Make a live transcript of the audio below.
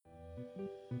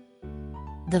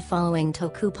The following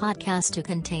Toku podcast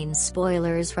contains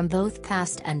spoilers from both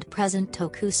past and present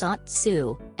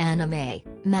tokusatsu, anime,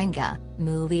 manga,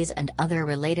 movies and other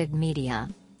related media.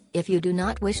 If you do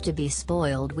not wish to be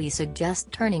spoiled, we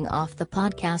suggest turning off the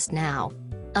podcast now.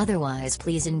 Otherwise,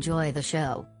 please enjoy the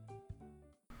show.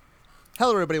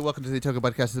 Hello everybody, welcome to the Toku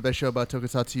Podcast, the best show about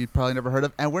tokusatsu you've probably never heard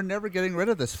of, and we're never getting rid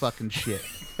of this fucking shit.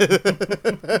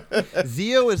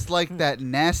 Zi-O is like that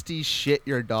nasty shit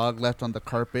your dog left on the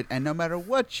carpet, and no matter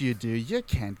what you do, you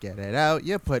can't get it out.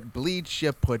 You put bleach,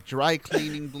 you put dry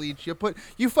cleaning bleach,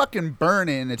 you fucking burn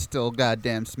it and it still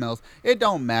goddamn smells. It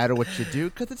don't matter what you do,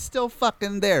 because it's still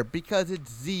fucking there, because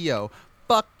it's Zi-O.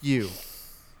 Fuck you.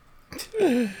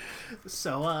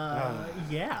 So,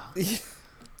 yeah.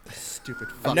 Stupid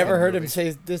fucking I've never heard movie. him say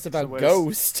this about So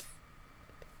Ghost.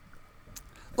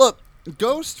 Look,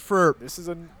 Ghost for This is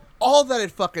a all that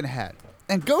it fucking had.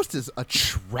 And Ghost is a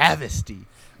travesty,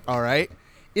 all right?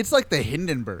 It's like the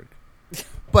Hindenburg.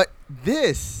 But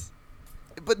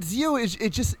Zi-O is,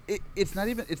 it's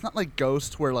not like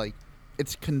Ghost where like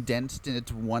it's condensed in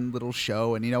its one little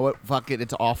show and you know what, fuck it,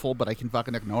 it's awful, but I can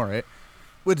fucking ignore it.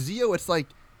 With Zi-O, it's like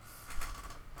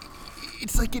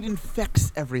it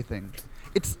infects everything.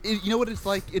 You know what it's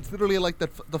like? It's literally like the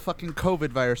fucking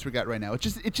COVID virus we got right now. It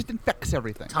just infects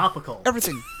everything. Topical.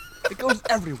 Everything. It goes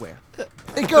everywhere.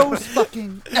 It goes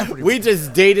fucking everywhere. We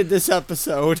just dated this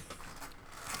episode.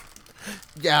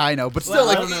 Yeah, I know, but still, Well,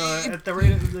 I like, don't know. At the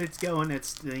rate it's going,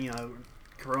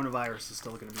 coronavirus is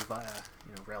still going to be,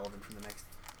 relevant for the next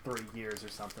 30 years or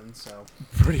something. So,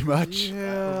 pretty much.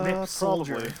 yeah, Rip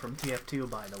Soldier probably. from TF2,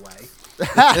 by the way.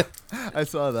 I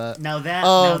saw that. Now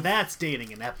that's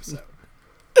dating an episode.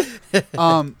 But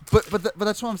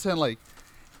that's what I'm saying. Like,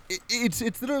 it's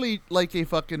literally like a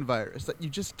fucking virus that you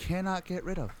just cannot get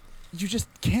rid of. You just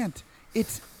can't.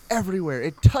 It's everywhere.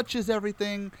 It touches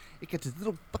everything. It gets its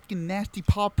little fucking nasty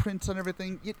paw prints on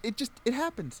everything. It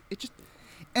happens.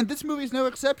 And this movie is no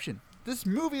exception. This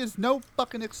movie is no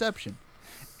fucking exception.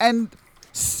 And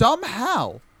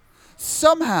somehow,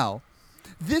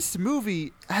 this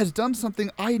movie has done something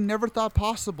I never thought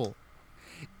possible.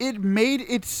 It made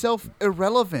itself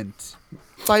irrelevant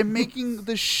by making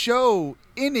the show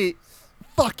in it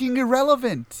fucking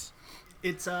irrelevant.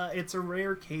 It's a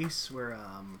rare case where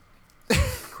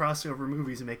crossover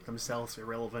movies make themselves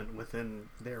irrelevant within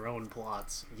their own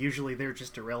plots. Usually they're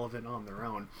just irrelevant on their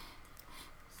own.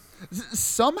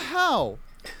 Somehow,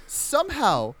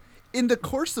 in the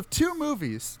course of two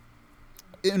movies,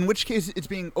 in which case it's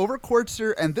being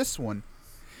Overquartzer and this one,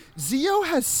 Zi-O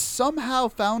has somehow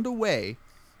found a way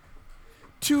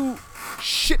to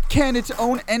shit can its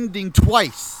own ending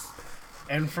twice.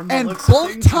 And from the And looks of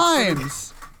both things,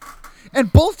 times,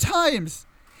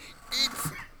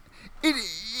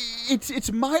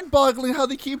 it's mind-boggling how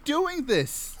they keep doing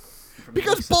this. from the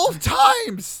Because looks of both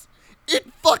times, it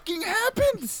fucking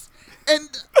happens.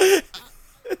 And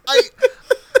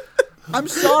I'm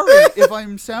sorry if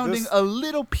I'm sounding a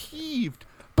little peeved,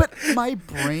 but my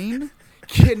brain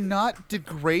cannot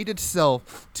degrade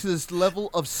itself to this level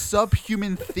of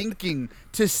subhuman thinking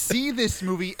to see this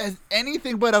movie as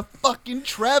anything but a fucking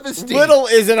travesty. Little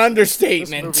is an This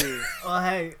understatement. movie, Well,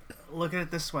 hey, look at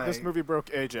it this way. this movie broke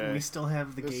AJ. We still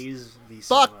have the gays visa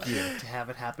Fuck you. to have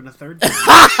it happen a third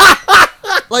time.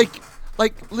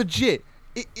 Like legit,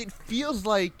 it feels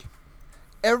like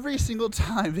every single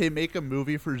time they make a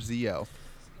movie for Zi-O,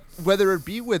 whether it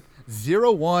be with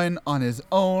 01 on his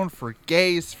own, for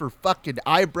gays, for fucking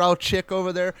eyebrow chick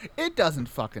over there, it doesn't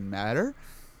fucking matter.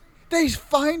 They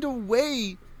find a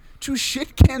way to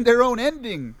shit can their own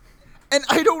ending. And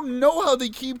I don't know how they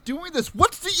keep doing this.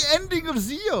 What's the ending of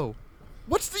Zi-O?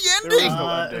 What's the There is ending? no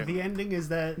ending. The ending is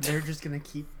that they're just gonna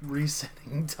keep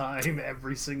resetting time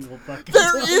every single fucking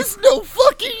There time. is no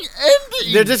fucking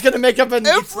ending. They're just gonna make up an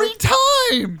every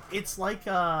time. It's like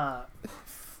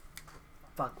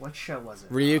fuck, what show was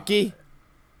it? Ryuki.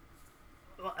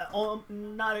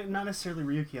 Not necessarily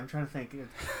Ryuki. I'm trying to think.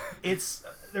 It's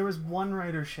there was one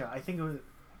writer show. I think it was.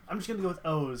 I'm just gonna go with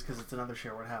O's because it's another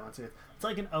show where it happens. It's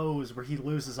like an O's where he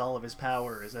loses all of his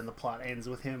powers and the plot ends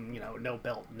with him, no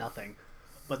belt, nothing.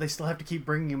 But they still have to keep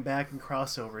bringing him back in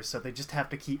crossovers, so they just have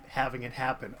to keep having it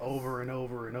happen over and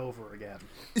over and over again.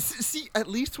 See, at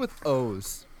least with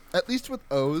O's,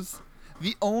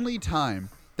 the only time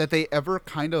that they ever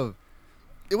kind of,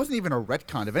 it wasn't even a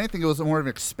retcon. If anything, it was more of an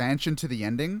expansion to the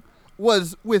ending,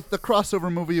 was with the crossover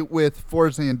movie with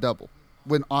Forza and Double,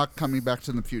 when Ock coming back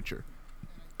to the future.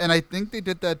 And I think they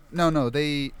did that,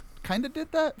 they kind of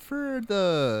did that for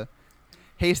the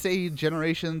Heisei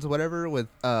Generations, whatever, with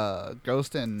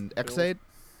Ghost and Ex-Aid.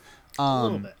 A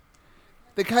little bit.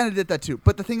 They kind of did that too.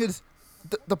 But the thing is,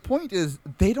 the point is,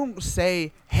 they don't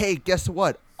say, hey, guess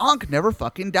what? Ankh never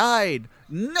fucking died.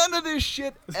 None of this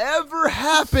shit ever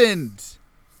happened.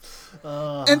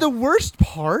 And the worst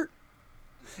part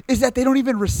is that they don't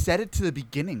even reset it to the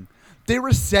beginning. They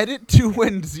reset it to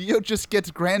when Zeo just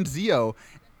gets Grand Zeo,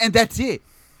 and that's it.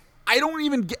 I don't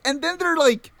even get... And then they're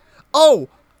like, oh,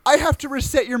 I have to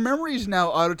reset your memories now,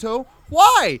 Aruto.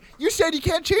 Why? You said you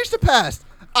can't change the past.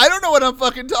 I don't know what I'm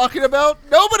fucking talking about.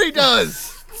 Nobody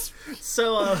does.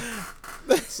 So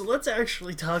let's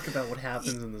actually talk about what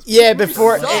happens in this movie. Yeah,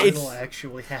 before What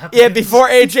actually happens. Yeah, before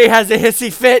AJ has a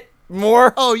hissy fit.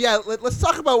 More. Oh, yeah, let's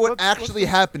talk about what actually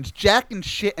happens. Jack and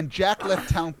shit, and Jack left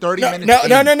town 30 minutes No.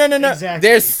 in. Exactly.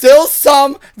 There's still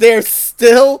some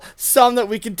that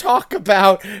we can talk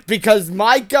about because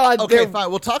my God. Okay, fine.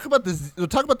 We'll talk about the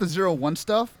 0-1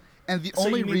 stuff, and the So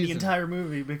only you mean reason the entire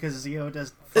movie because Zeo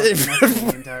does fucking nothing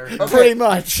the entire movie. Pretty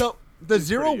much. So the It's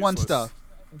pretty 0-1 useless. stuff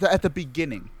at the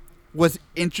beginning was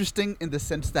interesting in the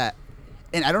sense that,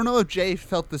 and I don't know if Jay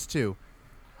felt this too,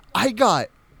 I got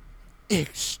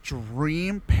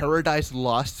extreme Paradise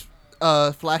Lost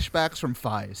flashbacks from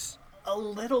Fies. A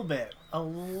little bit.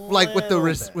 Like with the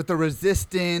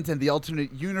resistance and the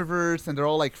alternate universe, and they're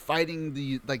all like fighting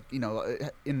the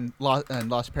in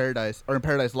Lost Paradise, or in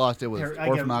Paradise Lost it was I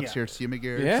get 'em, Orphnox yeah. here,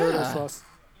 Sumagir. Yeah. Paradise Lost.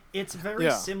 It's very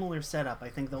Yeah. similar setup. I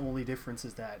think the only difference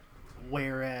is that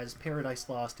whereas Paradise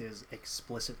Lost is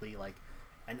explicitly like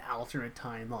an alternate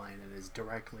timeline and is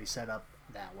directly set up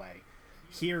that way,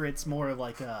 here it's more of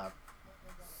like a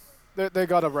They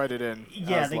gotta write it in.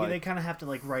 yeah. as, They like, kind of have to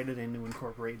like write it in to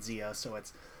incorporate Zia, so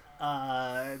it's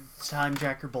time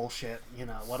jacker bullshit. You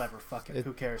know, whatever. Fuck it.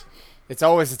 Who cares? It's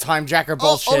always a time jacker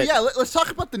bullshit. Oh yeah, let's talk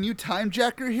about the new Time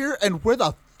Jacker here and where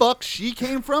the fuck she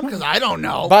came from, because I don't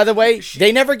know. By the way,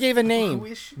 they never gave a name. Who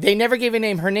is she? They never gave a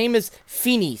name. Her name is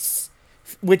Finis,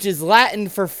 which is Latin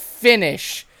for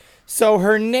finish. So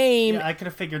her name... Yeah, I could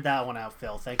have figured that one out,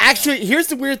 Phil. Thank you. Actually, here's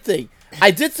the weird thing.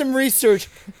 I did some research.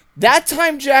 That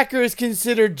time jacker is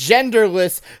considered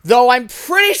genderless, though I'm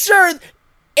pretty sure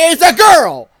it's a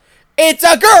girl. It's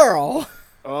a girl.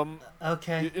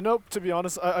 Okay. You know, to be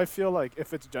honest, I feel like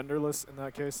if it's genderless in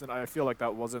that case, then I feel like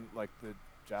that wasn't like the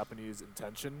Japanese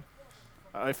intention.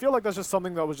 I feel like that's just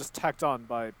something that was just tacked on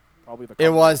by probably the. It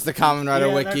was the Kamen Rider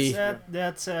Yeah, wiki.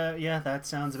 That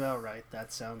sounds about right.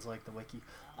 That sounds like the wiki.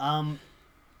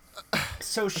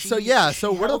 So she.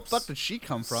 So where the helps fuck did she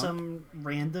come from? Some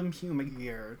random human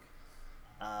gear.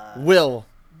 Will.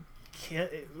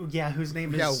 Whose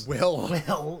name Yeah, is Will.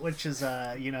 Will, which is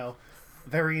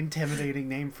very intimidating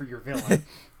name for your villain.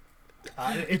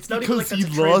 It's not even like Because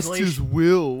that's he a lost translation. his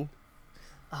will.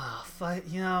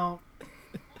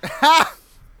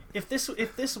 If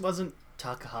this wasn't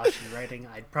Takahashi writing,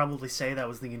 I'd probably say that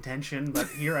was the intention. But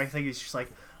here, I think it's just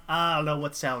like, I don't know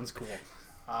what sounds cool.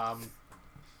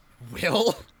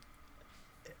 Will?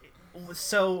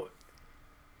 So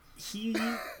he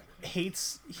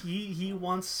hates he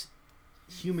wants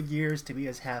human gears to be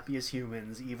as happy as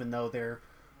humans, even though they're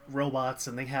robots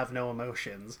and they have no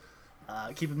emotions.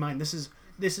 Keep in mind, this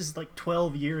is like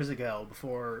 12 years ago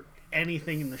before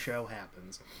anything in the show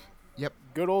happens. Yep.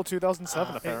 Good old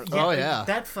 2007, apparently. Oh, yeah.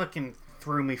 That fucking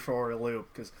threw me for a loop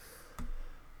because,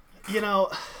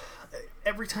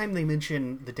 every time they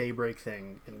mention the Daybreak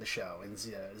thing in the show in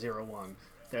 0-1,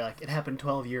 they're like, it happened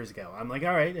 12 years ago. I'm like,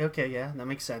 all right, okay, yeah, that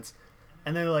makes sense.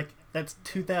 And they're like, that's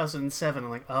 2007. I'm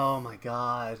like, oh my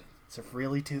god, is it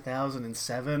really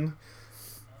 2007?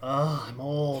 Oh, I'm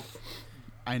old.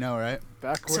 I know, right?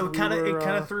 Back when So we it were,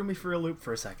 kind of threw me for a loop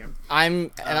for a second.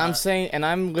 I'm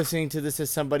listening to this as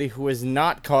somebody who is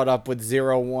not caught up with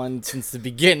 0-1 since the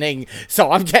beginning,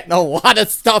 so I'm getting a lot of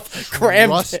stuff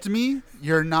crammed. Trust me,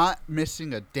 you're not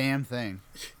missing a damn thing.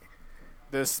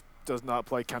 This does not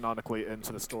play canonically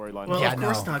into the storyline. Well, Yeah, of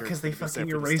course no. not, because they Be safe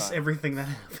fucking for this erase time. everything that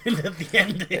happened at the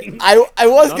ending. I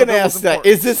was None of gonna that was ask that.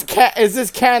 important. Is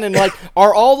this canon? Like,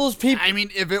 are all those people I mean,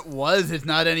 if it was, it's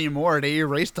not anymore. They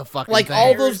erased the fucking Like, thing.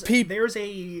 all those There's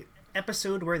a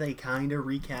episode where they kind of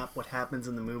recap what happens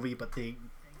in the movie, but they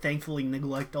thankfully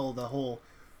neglect all the whole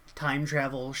time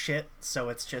travel shit, so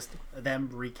it's just them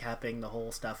recapping the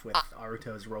whole stuff with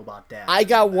Aruto's robot dad. I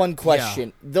got one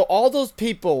question. All those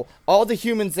people, all the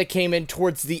humans that came in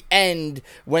towards the end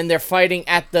when they're fighting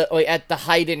at the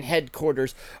Haydn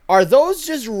headquarters, are those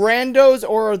just randos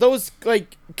or are those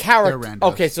like character.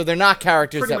 randos. Okay, so they're not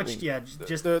characters Pretty that much, we. yeah.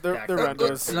 Just They're background.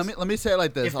 randos. Let me say it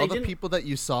like this: If all they the didn't- people that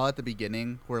you saw at the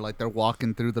beginning, where like they're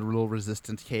walking through the little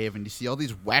resistance cave, and you see all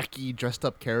these wacky dressed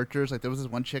up characters. Like there was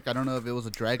this one chick. I don't know if it was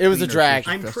a drag. It was queen a or drag. she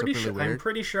was I'm dressed up pretty really sure. weird. I'm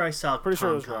pretty sure I saw Pretty sure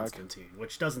it Tom was drag. Constantine,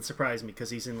 which doesn't surprise me because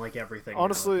he's in like everything. now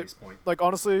Honestly, at this point. like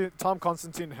honestly, Tom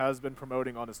Constantine has been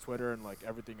promoting on his Twitter and like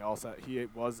everything else that he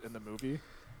was in the movie.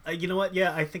 You know what?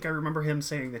 Yeah, I think I remember him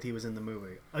saying that he was in the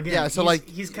movie. Again, Yeah, so, he's, like,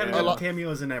 he's kind yeah. of a got lot-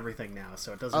 cameos and everything now,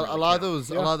 so it doesn't. A really lot of count. those,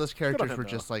 Yeah. a lot of those Good on characters him, were though.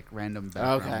 just like random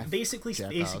background. Okay. Basically,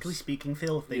 Jackass. speaking,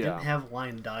 Phil, if they Yeah. didn't have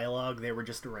line dialogue, they were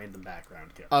just a random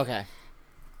background character. Okay.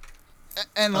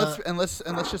 And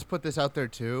let's just put this out there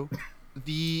too.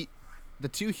 The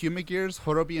two Humagears,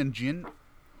 Horobi and Jin.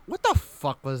 What the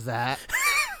fuck was that?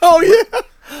 Oh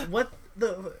yeah. What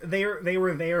they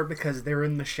were there because they're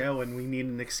in the show and we need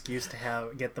an excuse to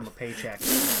get them a paycheck.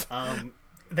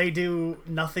 They do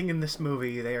nothing in this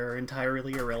movie. They are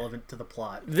entirely irrelevant to the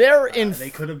plot. They're in. They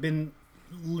could have been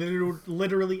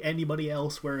literally anybody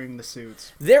else wearing the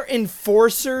suits. They're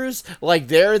enforcers. Like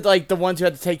they're like the ones who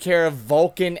had to take care of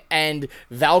Vulcan and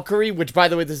Valkyrie. Which, by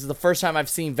the way, this is the first time I've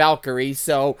seen Valkyrie.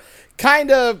 So, I'm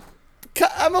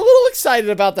a little excited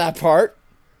about that part.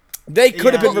 They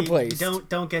could have been replaced.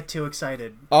 Don't get too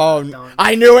excited. Oh, Don't-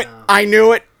 I knew it. no. I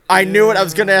knew it. I knew it. I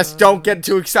was gonna ask. Don't get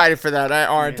too excited for that,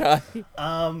 aren't Yeah.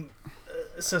 I?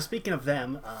 So speaking of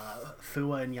them,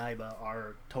 Fua and Yaiba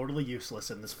are totally useless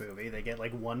in this movie. They get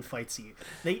like one fight scene.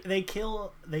 They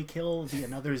kill the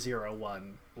another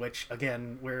 0-1, which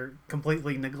again we're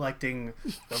completely neglecting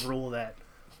the rule that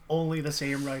only the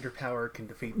same writer power can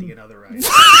defeat the another writer.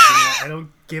 I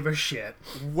don't give a shit.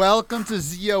 Welcome to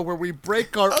Zio, where we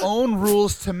break our own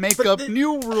rules to make But up the-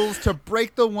 new rules to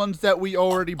break the ones that we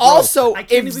already broke. Also, I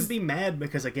can't if even be mad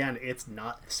because again, it's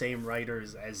not the same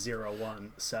writers as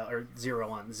 0-1, or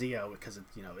 0-1 Zio because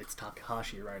it's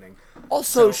Takahashi writing.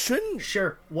 also So, shouldn't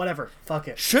Sure, whatever, fuck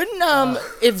it.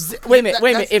 wait a minute.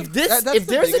 that's If that's if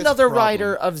the there's biggest another problem.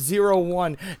 writer of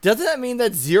 0-1, doesn't that mean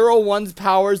that 0-1's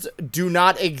powers do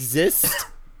not exist?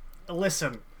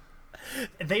 Listen,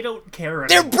 they don't care.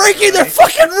 They're anymore, breaking their right?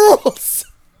 fucking rules.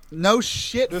 No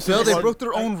shit, This Phil. is They what- broke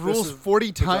their own this rules is 40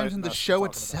 the times giant in the mess show we're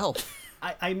talking about. itself.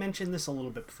 I mentioned this a little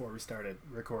bit before we started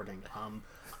recording.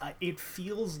 It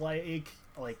feels like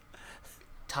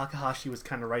Takahashi was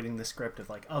kind of writing the script of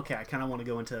like, okay, I kind of want to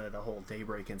go into the whole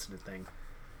Daybreak incident thing,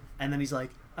 and then he's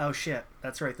like, oh shit,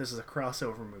 that's right, this is a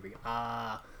crossover movie.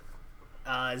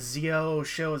 Zio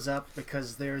shows up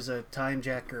because there's a time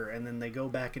jacker, and then they go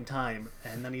back in time,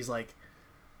 and then he's like,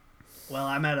 well,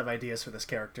 I'm out of ideas for this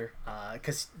character,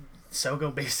 because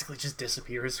Sogo basically just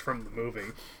disappears from the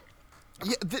movie.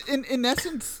 Yeah, in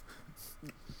essence,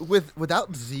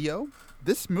 without Zio,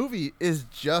 this movie is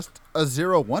just a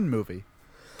 0-1 movie.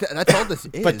 That's all this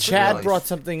is. But Chad really. brought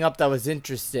something up that was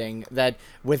interesting. That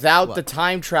without What? the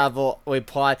time travel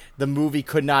plot, the movie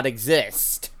could not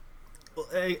exist. Well,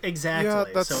 exactly. Yeah,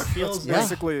 that's, So it feels that's like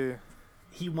basically.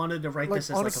 he wanted to write Like,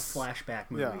 this as honest- like a flashback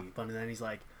movie, yeah. but then he's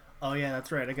like, "Oh yeah,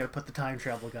 that's right. I got to put the time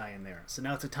travel guy in there." So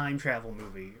now it's a time travel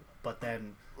movie. But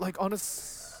then, I'll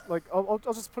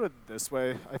just put it this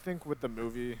way. I think with the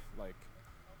movie,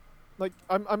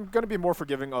 I'm gonna be more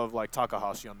forgiving of like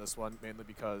Takahashi on this one, mainly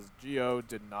because Geo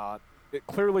it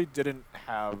clearly didn't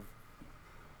have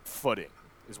footing,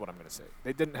 is what I'm gonna say.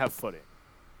 They didn't have footing,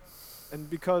 and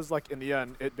because like in the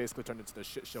end, it basically turned into the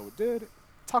shit show it did.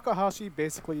 Takahashi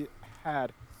basically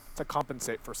had to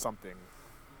compensate for something,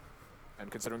 and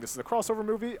considering this is a crossover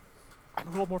movie, I'm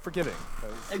a little more forgiving.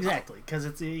 'cause- exactly, because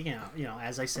it's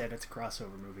as I said, it's a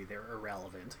crossover movie. They're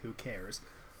irrelevant. Who cares?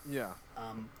 Yeah.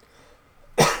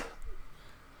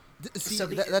 See, So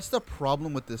the- that's the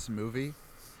problem with this movie,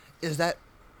 is that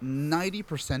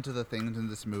 90% of the things in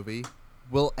this movie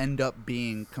will end up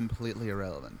being completely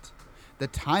irrelevant. The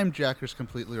time jacker's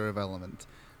completely irrelevant.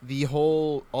 The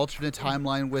whole alternate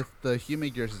timeline with the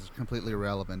Humagears is completely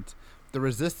irrelevant. The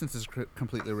Resistance is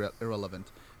completely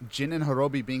irrelevant. Jin and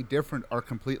Horobi being different are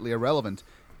completely irrelevant.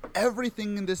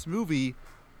 Everything in this movie,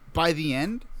 by the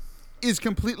end, is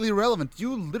completely irrelevant.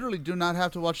 You literally do not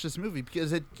have to watch this movie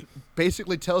because it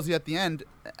basically tells you at the end,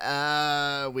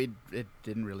 it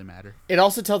didn't really matter. It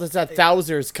also tells us that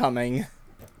Bowser's coming.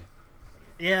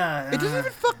 Yeah. It doesn't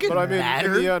even fucking But I mean,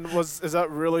 matter. in the end, is that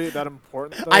really that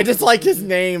important? Though? I just like his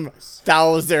name,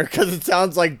 Bowser, because it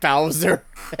sounds like Bowser.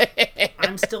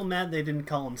 I'm still mad they didn't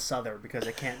call him Souther because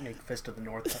I can't make Fist of the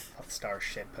North Star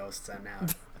shit posts on now.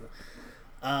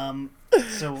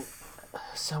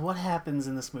 So what happens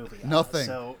in this movie? Nothing.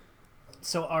 So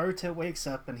Aruta wakes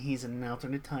up and he's in an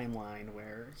alternate timeline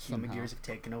where Somehow. Humagears have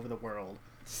taken over the world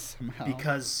Somehow.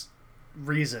 because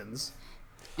reasons.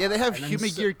 Yeah, they have And then human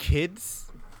so- gear kids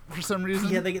for some reason.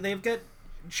 Yeah, they've got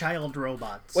child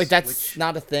robots. Wait, that's which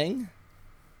not a thing?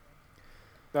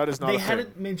 That is not they a thing.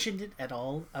 hadn't mentioned it at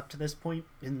all up to this point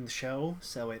in the show,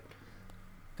 so it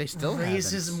They still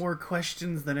raises haven't. more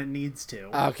questions than it needs to.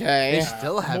 Okay. They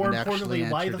still haven't More actually importantly,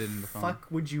 why answered the it in the phone. fuck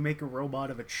would you make a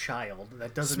robot of a child?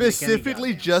 That doesn't Specifically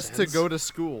make any just to goddamn go to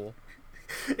school.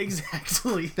 sense.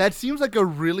 Exactly. That seems like a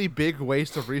really big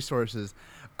waste of resources.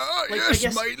 Like,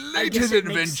 Yes, my I guess latest it makes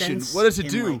invention. sense What does it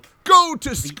in, do? like, Go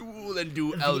to school and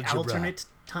do the algebra. alternate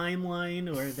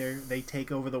timeline where they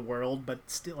take over the world, but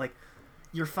still, like,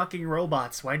 you're fucking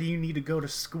robots. Why do you need to go to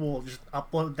school? Just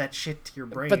upload that shit to your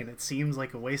brain. But- It seems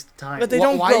like a waste of time. But they Wh-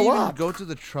 don't Why grow even up. go to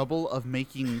the trouble of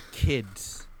making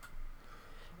kids?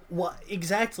 What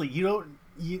exactly? You don't.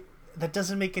 You that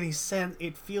doesn't make any sense.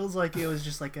 It feels like it was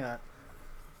just like a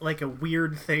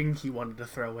weird thing he wanted to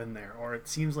throw in there, or it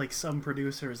seems like some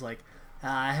producer is like,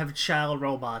 I have child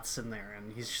robots in there,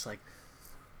 and he's just like,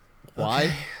 Why?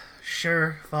 "Okay,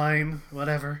 sure, fine,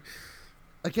 whatever."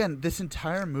 Again, this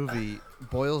entire movie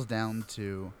boils down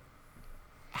to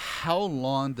how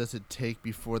long does it take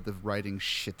before the writing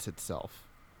shits itself?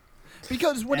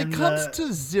 Because when And it comes the-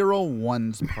 to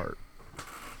 01's part,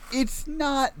 it's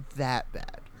not that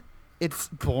bad. It's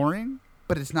boring,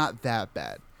 but it's not that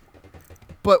bad.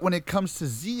 But when it comes to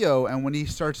Zio and when he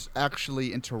starts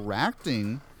actually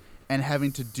interacting and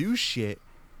having to do shit,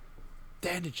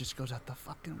 then it just goes out the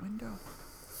fucking window.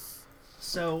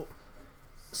 So,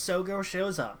 Sogo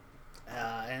shows up,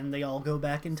 and they all go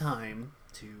back in time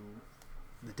to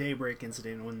the Daybreak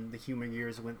incident when the human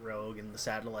gears went rogue and the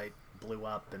satellite blew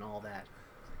up and all that.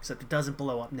 Except it doesn't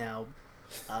blow up now.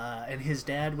 And his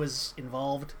dad was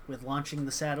involved with launching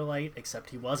the satellite, except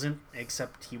he wasn't,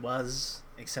 except he was,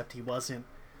 except he wasn't.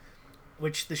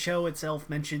 Which the show itself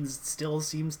mentions still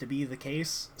seems to be the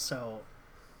case, so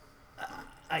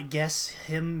I guess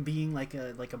him being like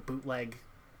a bootleg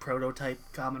prototype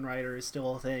Kamen Rider is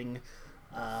still a thing.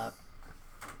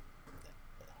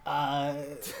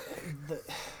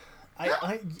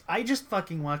 I just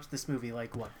fucking watched this movie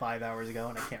like 5 hours ago,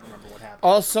 and I can't remember what happened.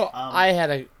 Also, I had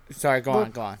a... Sorry, go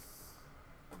on.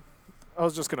 I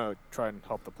was just gonna try and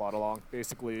help the plot along.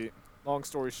 Basically, long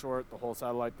story short, the whole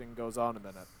satellite thing goes on, and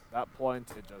then at that point,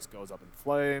 it just goes up in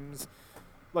flames.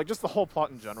 Like, just the whole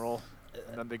plot in general.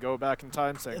 And then they go back in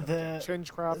time saying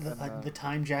change crap. The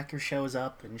Time Jacker shows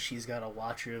up, and she's got a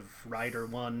watch of Rider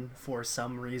 1 for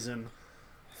some reason.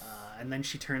 And then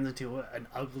she turns into an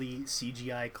ugly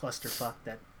CGI clusterfuck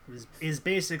that is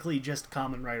basically just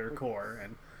Kamen Rider Core.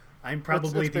 And I'm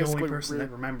probably it's the only basically person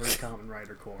that remembers Kamen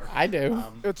Rider Core. I do.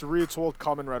 It's retooled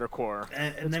Kamen Rider Core.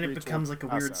 And then it retooled becomes like a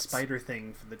weird assets. spider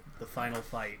thing for the final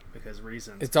fight because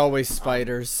reasons. It's always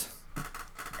spiders.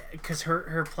 Because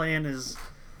her plan is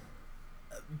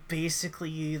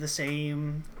basically the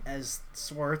same as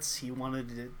Swartz. He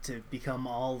wanted to become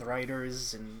all the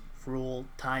writers and rule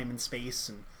time and space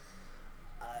and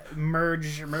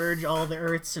merge all the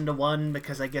Earths into one,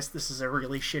 because I guess this is a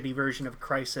really shitty version of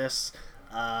Crisis.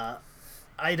 I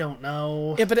don't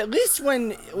know. Yeah, but at least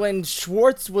when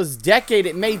Schwartz was Decade,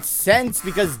 it made sense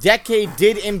because Decade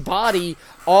did embody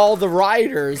all the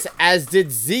riders, as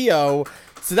did Zio.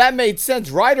 So that made sense.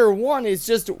 Rider 1 is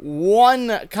just one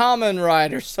Kamen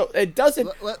Rider, so it doesn't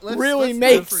Let's really not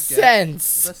make forget-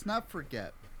 sense. Let's not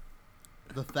forget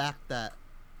the fact that,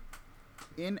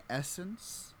 in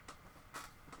essence,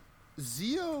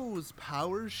 Zio's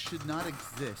powers should not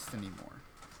exist anymore.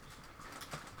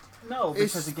 No,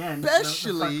 because again,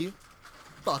 Especially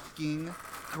fucking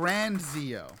Grand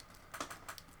Zio.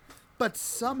 But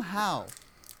somehow,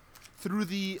 through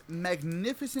the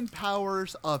magnificent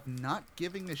powers of not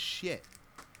giving a shit,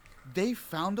 they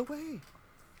found a way.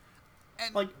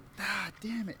 And Like-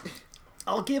 damn it.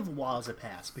 I'll give Waz a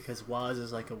pass because Waz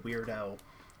is like a weirdo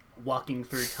walking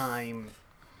through time,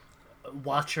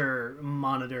 watcher,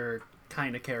 monitor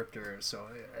kind of character. So,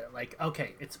 like,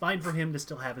 okay, it's fine for him to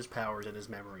still have his powers and his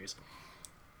memories.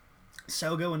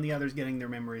 Sogo and the others getting their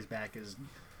memories back is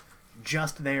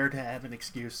just there to have an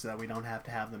excuse so that we don't have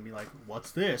to have them be like,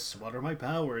 what's this? What are my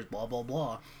powers? Blah, blah,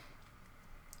 blah.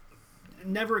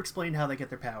 Never explained how they get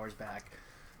their powers back.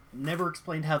 Never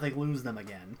explained how they lose them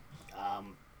again.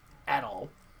 At all.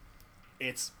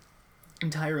 It's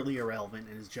entirely irrelevant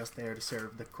and is just there to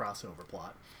serve the crossover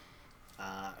plot.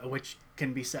 Which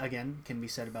can be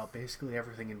said about basically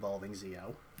everything involving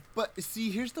Zio. But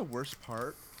see, here's the worst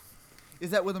part,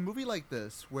 is that with a movie like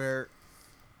this, where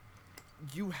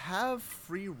you have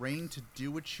free reign to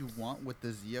do what you want with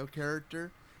the Zio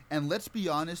character, and let's be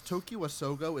honest, Tokyo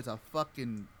Asogo is a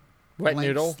fucking Wet blank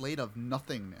noodle. slate of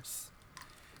nothingness.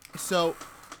 So,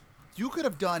 you could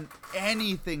have done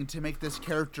anything to make this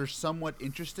character somewhat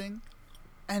interesting,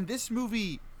 and this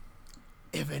movie,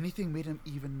 if anything, made him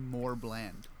even more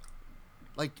bland.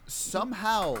 Like,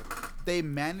 somehow they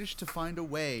managed to find a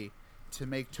way to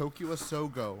make Tokyo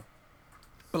Sogo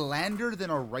blander than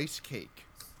a rice cake.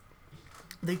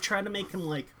 They try to make him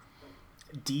like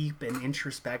deep and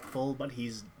introspectful, but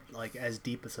he's like as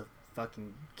deep as a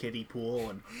fucking kiddie pool,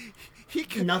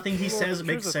 and nothing he says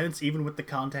makes sense, even with the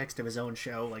context of his own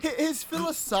show. Like, his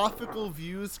philosophical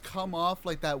views come off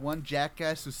like that one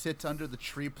jackass who sits under the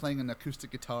tree playing an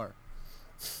acoustic guitar.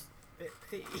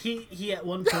 he at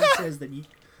one point says that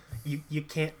you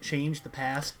can't change the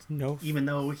past. No. Even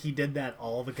though he did that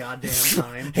all the goddamn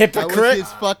time. That was Hypocrite.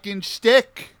 his fucking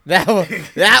shtick. That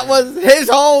was his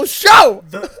whole show.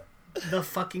 The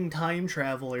fucking time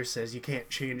traveler says you can't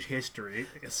change history,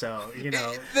 so you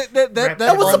know. That was the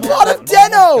almost- plot of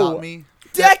that almost Den-O! got me.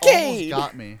 Decade! That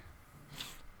almost got me.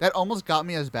 That almost got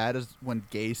me as bad as when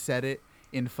Gay said it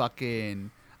in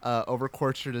fucking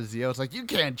Overcourtshire to Zio. It's like, you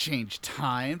can't change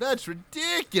time. That's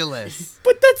ridiculous.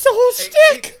 But that's the whole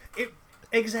shtick.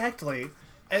 Exactly.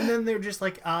 And then they're just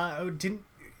like, didn't...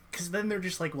 Because then they're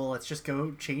just like, well, let's just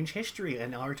go change history.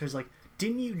 And Naruto's like,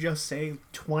 didn't you just say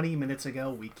 20 minutes ago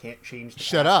we can't change the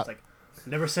Shut past? up. It's like, I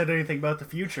never said anything about the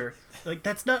future. Like,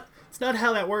 it's not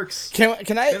how that works. Can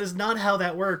I? That is not how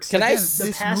that works. Can I-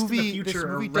 The past and the future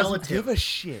are doesn't relative. give a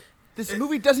shit. This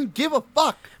movie doesn't give a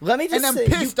fuck. Let me just and I'm say-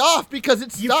 pissed off because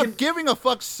it you stopped can- giving a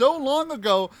fuck so long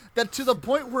ago that to the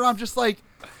point where I'm just like,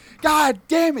 God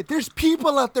damn it, there's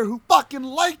people out there who fucking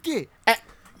like it.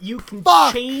 You can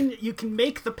Fuck! you can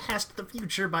make the past the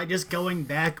future by just going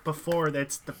back before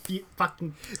that's the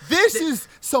fucking... This is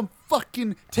some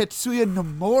fucking Tetsuya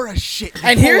Nomura shit. you're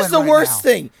And here's the pulling right worst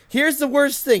now. thing. Here's the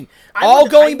worst thing. I All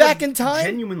would- going I back would in time.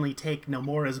 genuinely take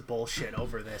Nomura's bullshit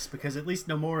over this, because at least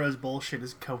Nomura's bullshit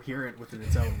is coherent within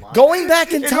its own line. Going back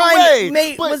in In a time, way,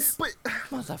 mate, but, was but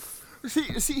motherf-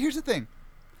 see, here's the thing.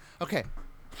 Okay,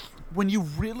 when you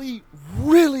really,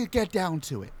 really get down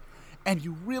to it, and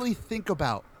you really think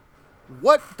about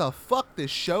what the fuck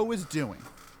this show is doing,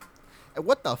 and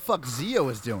what the fuck Zio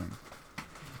is doing,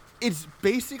 it's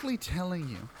basically telling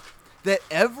you that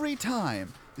every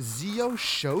time Zio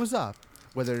shows up,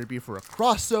 whether it be for a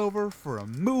crossover, for a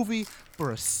movie,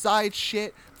 for a side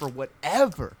shit, for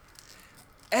whatever,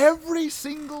 every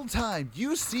single time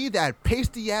you see that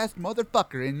pasty ass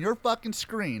motherfucker in your fucking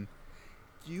screen,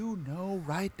 you know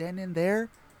right then and there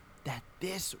that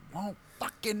this won't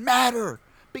fucking matter.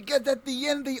 Because at the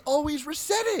end, they always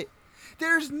reset it.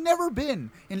 There's never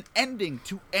been an ending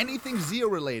to anything Zio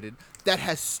related that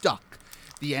has stuck.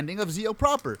 The ending of Zio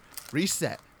proper,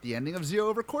 reset. The ending of Zio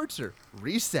over Quartzer,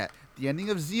 reset. The ending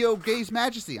of Zio Gay's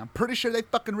Majesty, I'm pretty sure they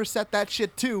fucking reset that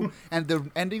shit too. And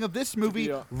the ending of this movie,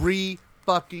 Yeah.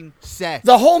 fucking set.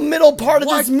 the whole middle part of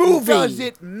this movie. Does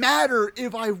it matter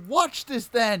if I watch this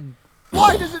then?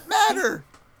 Why does it matter?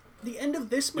 The end of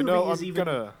this movie know, is I'm even...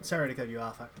 gonna- Sorry to cut you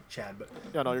off, Chad, but...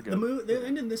 Yeah, no, you're good. The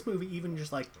end of this movie even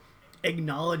just, like,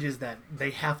 acknowledges that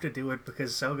they have to do it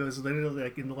because Sogo's literally,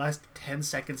 like, in the last 10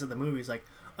 seconds of the movie, he's like,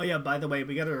 oh yeah, by the way,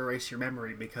 we gotta erase your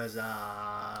memory because,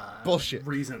 Bullshit.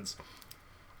 reasons.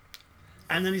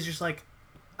 And then he's just like,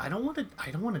 I don't want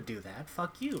to do that,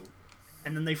 fuck you.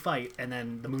 And then they fight, and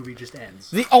then the movie just ends.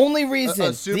 The only reason,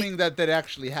 Assuming that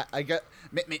actually, I get,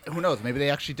 who knows? Maybe they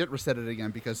actually did reset it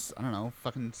again because I don't know.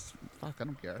 Fuck, I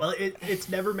don't care. Well, it's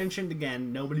never mentioned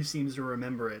again. Nobody seems to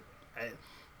remember it.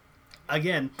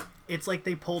 Again, it's like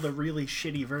they pulled a really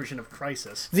shitty version of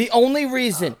Crisis. the only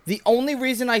reason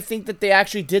I think that they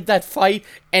actually did that fight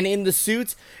and in the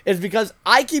suits is because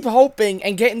I keep hoping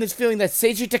and getting this feeling that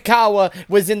Seiji Takawa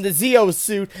was in the Zio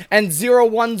suit and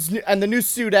 01's and the new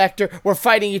suit actor were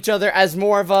fighting each other as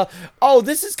more of a,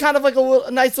 this is kind of like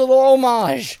a nice little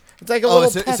homage. It's like a little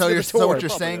so, test so, of you're, the so what sword. you're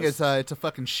saying is it's a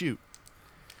fucking shoot.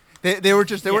 They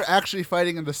were actually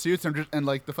fighting in the suits and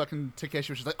like the fucking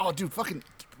Takeshi was just like, oh dude, fucking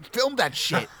film that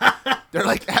shit. They're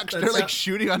like they're like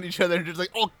shooting on each other and just like,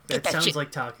 oh, get That that sounds shit.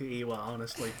 like Taku Iwa,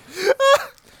 honestly.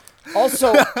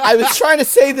 Also, I was trying to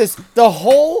say this: the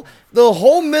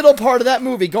whole middle part of that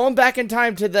movie, going back in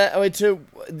time to the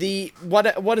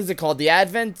what is it called?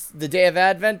 The Day of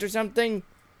Advent or something.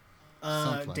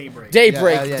 Daybreak.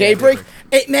 Daybreak. Yeah, Daybreak.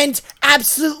 It meant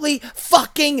absolutely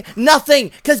fucking nothing.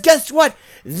 Because guess what?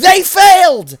 They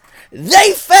failed.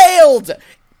 They failed.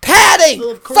 Padding.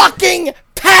 Well, of course- Fucking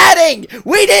padding.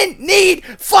 We didn't need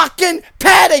fucking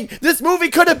padding. This movie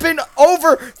could have been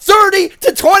over 30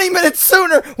 to 20 minutes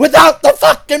sooner without the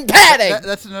fucking padding.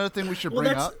 That's another thing we should Well,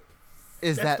 bring that's- up.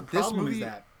 Is that's that the this problem, movie? is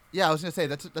that- Yeah, I was gonna say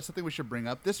that's the thing we should bring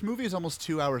up. This movie is almost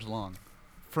 2 hours long,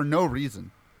 for no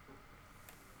reason.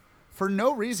 for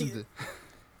no reason.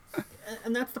 See,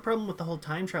 and that's the problem with the whole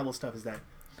time travel stuff, is that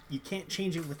you can't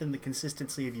change it within the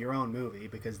consistency of your own movie,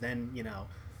 because then, you know,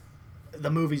 the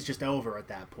movie's just over at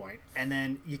that point. And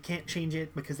then you can't change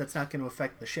it because that's not going to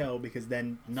affect the show, because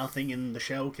then nothing in the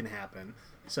show can happen.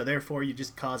 So therefore you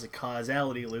just cause a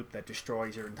causality loop that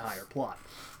destroys your entire plot.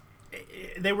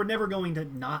 They were never going to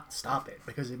not stop it,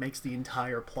 because it makes the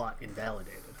entire plot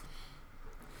invalidated.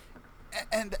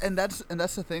 And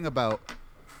that's the thing about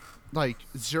like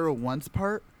 01's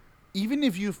part. Even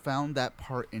if you found that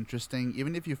part interesting,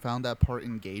 even if you found that part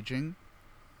engaging,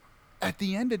 at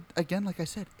the end, again, like I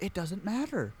said, it doesn't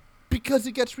matter because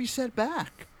it gets reset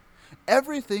back.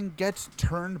 Everything gets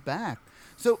turned back.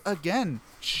 So again,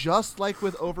 just like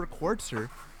with Overquartzer,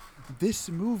 this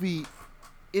movie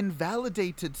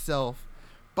invalidates itself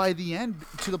by the end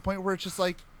to the point where it's just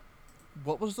like,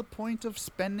 what was the point of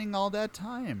spending all that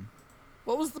time?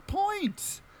 What was the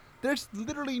point? There's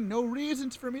literally no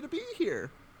reasons for me to be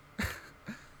here.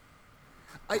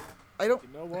 I don't.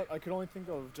 You know what? I could only think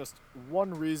of just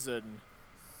one reason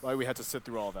why we had to sit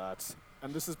through all that.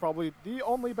 And this is probably the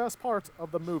only best part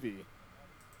of the movie.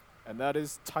 And that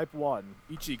is Type 1,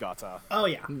 Ichigata. Oh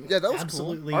yeah, Yeah, that was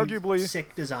absolutely cool. Arguably-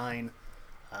 sick design.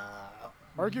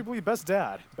 Arguably best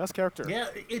dad, best character. Yeah,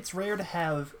 it's rare to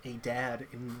have a dad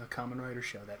in a Kamen Rider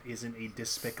show that isn't a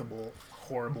despicable,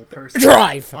 horrible person.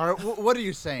 Drive. All right, what are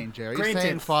you saying, Jerry? You're saying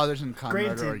Granted- fathers in Kamen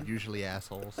Rider are granted- usually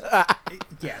assholes.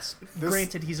 Yes,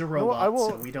 granted he's a robot, I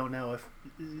will- so we don't know if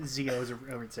Zio's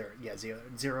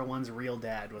Zero One's real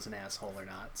dad was an asshole or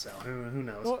not. So who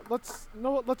knows?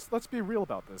 Well, let's be real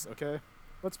about this, okay?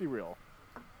 Let's be real.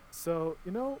 So,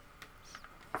 you know,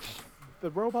 the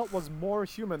robot was more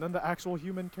human than the actual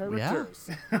human characters,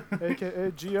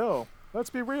 aka Geo. Let's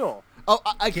be real. Oh,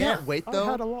 I can't Yeah. wait I had a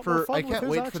though lot more for fun I with can't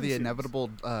his wait for action the scenes. inevitable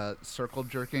circle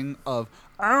jerking of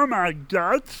oh my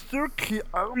god,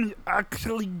 Tsukiyomi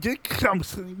actually did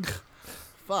something.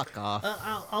 Fuck off.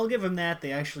 I'll give him that.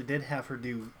 They actually did have her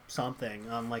do something,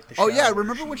 unlike the show. Oh yeah, where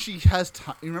remember when she has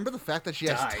time? Remember the fact that she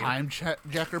has died. time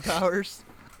jacker powers?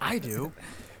 I do.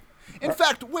 In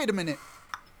fact, wait a minute.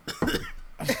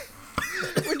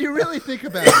 When you really think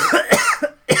about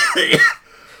it,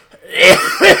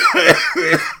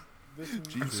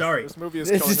 Sorry. This movie is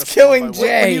This killing is us killing one by one.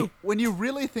 Jay. when you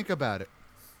really think about it,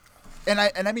 and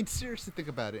I mean seriously think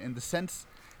about it in the sense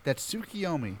that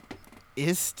Tsukiyomi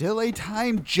is still a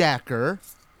time jacker.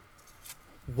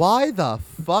 Why the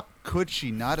fuck could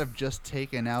she not have just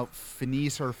taken out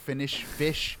Swedish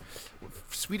fish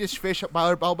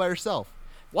all by herself?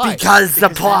 Why? Because the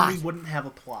Because plot. then we wouldn't have a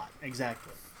plot.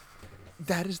 Exactly.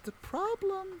 That is the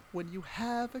problem when you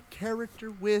have a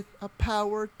character with a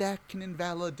power that can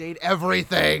invalidate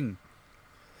everything.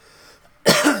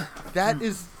 That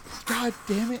is, god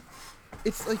damn it.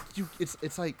 It's like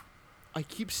it's like I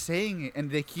keep saying it and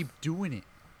they keep doing it.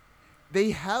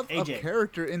 They have AJ. a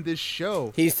character in this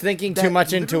show He's thinking that too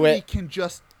much into literally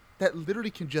it.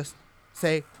 literally can just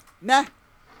say, nah,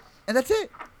 and that's it.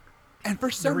 And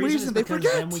for some the reason reason is they because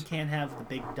forget. then we can't have the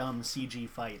big dumb CG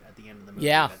fight at the end of the movie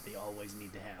Yeah. that they always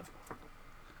need to have.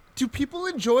 Do people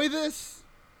enjoy this?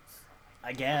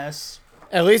 I guess.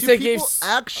 At least Do they gave. people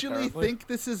actually Apparently. think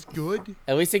this is good?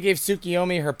 At least they gave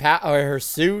Tsukiyomi her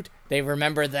suit. They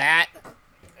remember that.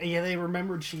 Yeah, they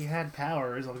remembered she had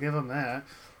powers. I'll give them that.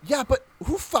 Yeah, but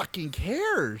who fucking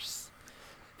cares?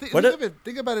 What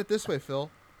Think about it this way, Phil.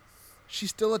 She's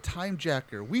still a time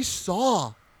jacker. We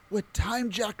saw what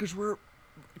time jackers were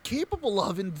capable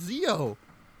of in Zio.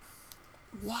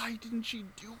 Why didn't she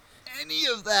do any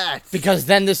of that? Because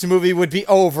then this movie would be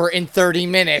over in 30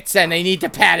 minutes, and they need to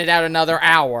pad it out another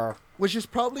hour. Which is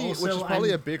probably Also, a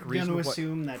I'm big reason. going to why-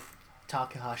 assume that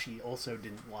Takahashi also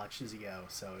didn't watch Zio,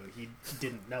 so he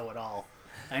didn't know at all.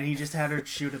 And he just had her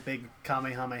shoot a big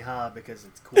Kamehameha because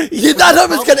it's cool. You thought I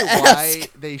was Probably gonna why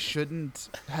ask. they shouldn't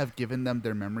have given them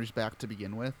their memories back to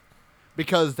begin with,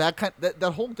 because that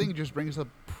whole thing just brings up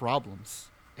problems.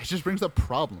 It just brings up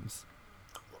problems.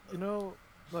 You know,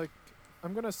 like,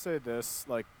 I'm gonna say this,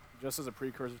 like, just as a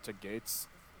precursor to Gates,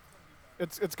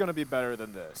 it's gonna be better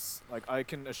than this. Like, I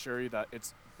can assure you that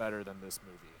it's better than this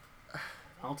movie.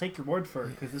 I'll take your word for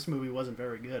it because this movie wasn't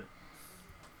very good.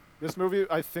 This movie,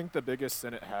 I think the biggest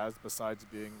sin it has, besides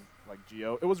being like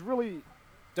Geo, it was really.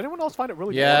 Did anyone else find it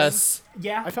really? Yes.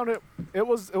 Yeah. boring? I found it. It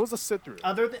was a sit through.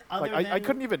 Other than Like I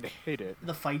couldn't even hate it.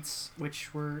 the fights,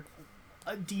 which were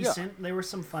decent. There were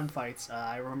some fun fights.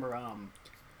 I remember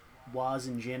Waz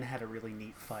and Jin had a really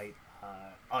neat fight,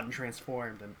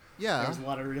 untransformed, and Yeah. there was a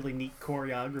lot of really neat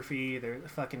choreography. There,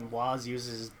 fucking Waz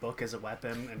uses his book as a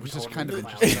weapon, and Which is totally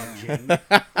kind of clowns on Jin,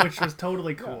 which was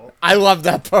totally cool. I love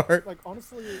that part. Like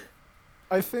honestly,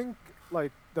 I think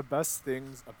like the best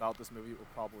things about this movie were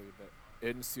probably the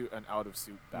in-suit and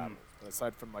out-of-suit battles. But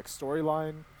aside from like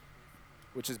storyline,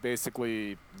 which is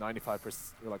basically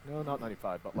 95%, or like no, not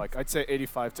 95, but like I'd say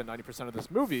 85 to 90% of this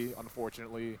movie,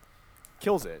 unfortunately,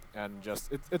 kills it, and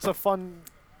just it's a fun.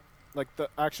 Like the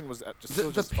action was just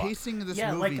The just fun. pacing of this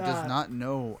Yeah, movie like, does not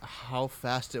know how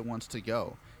fast it wants to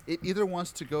go. It either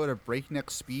wants to go at a breakneck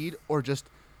speed or just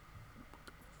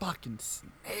fucking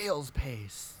snail's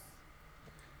pace.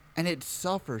 And it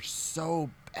suffers so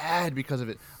bad because of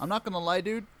it. I'm not gonna lie,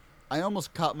 dude. I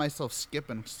almost caught myself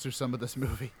skipping through some of this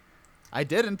movie. I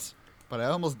didn't, but I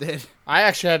almost did. I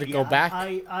actually had to go back.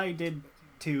 I did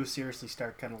too seriously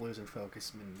start kind of losing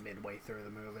focus midway through the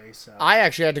movie. So I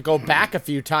actually had to go back a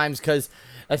few times because,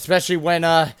 especially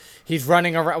when he's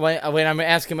running around, when I'm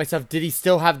asking myself, did he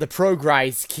still have the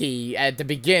progrise key at the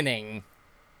beginning?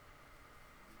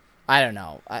 I don't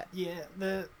know. yeah,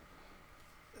 the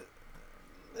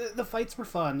fights were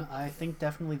fun. I think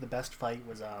definitely the best fight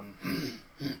was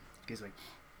excuse me,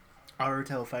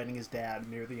 Naruto fighting his dad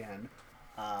near the end.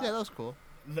 Yeah, that was cool.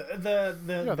 The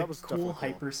that was cool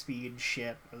definitely cool. hyperspeed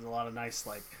shit. There was a lot of nice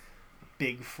like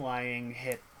big flying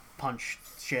hit punch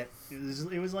shit.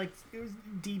 It was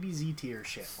DBZ tier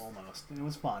shit almost, and it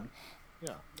was fun.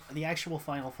 Yeah. The actual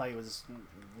final fight was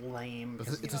lame.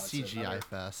 'Cause, It's a you know, CGI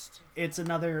fest. It's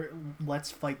another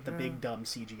let's fight the big dumb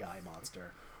CGI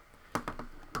monster.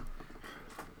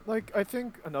 Like I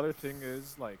think another thing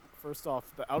is like first off,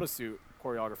 the out of suit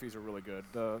choreographies are really good.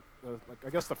 The like I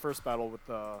guess the first battle with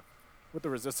the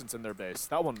resistance in their base,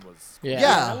 that one was Yeah.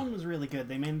 That one was really good.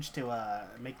 They managed to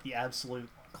make the absolute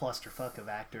clusterfuck of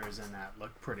actors in that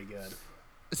look pretty good.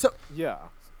 So yeah.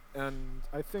 And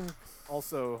I think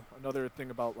also another thing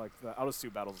about like the out of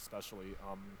suit battles especially,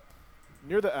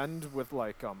 near the end with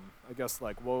like I guess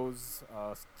like Woes,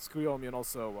 Tsukuyomi and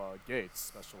also Gates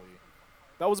especially.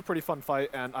 That was a pretty fun fight,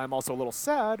 and I'm also a little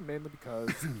sad mainly because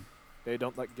they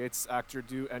don't let Gates' actor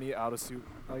do any out of suit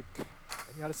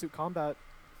combat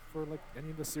for like any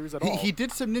of the series at all. he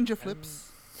did some ninja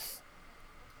flips.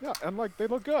 Yeah, and like they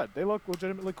look good. They look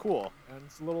legitimately cool, and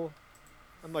it's a little,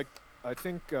 and like I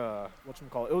think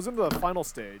whatchamacallit, it was in the final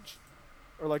stage,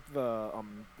 or like the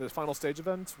final stage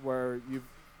event where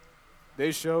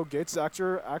they show Gates'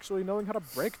 actor actually knowing how to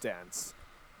break dance.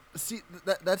 See,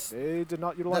 that's They did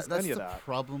not utilize that's any of the that.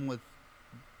 problem with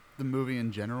the movie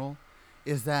in general,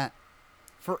 is that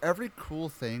for every cool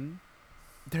thing,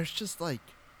 there's just like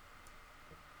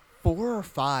 4 or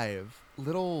 5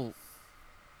 little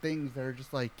things that are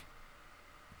just like,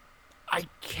 I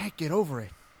can't get over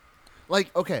it.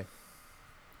 Like, okay,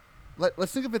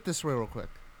 let's think of it this way real quick.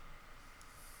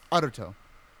 Aruto,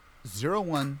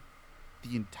 01,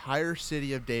 the entire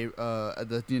city of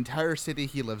the entire city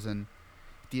he lives in,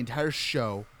 the entire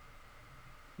show.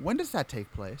 When does that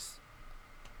take place?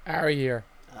 Our year.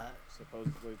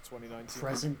 Supposedly 2019.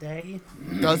 Present day.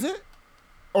 Does it?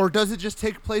 Or does it just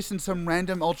take place in some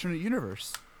random alternate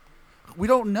universe? We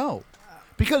don't know.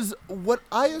 Because what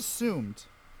I assumed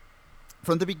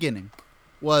from the beginning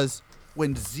was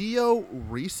when Zio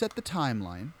reset the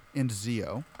timeline in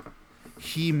Zio,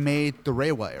 he made the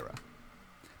Reiwa era.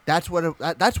 That's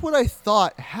what I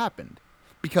thought happened.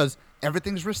 Because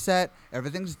everything's reset,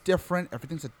 everything's different,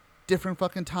 everything's a different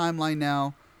fucking timeline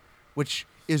now, which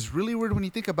is really weird when you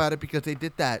think about it because they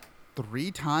did that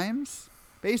 3 times,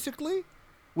 basically,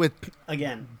 with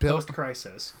Again, Bill-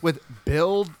 post-crisis. with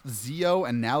Build, Zio,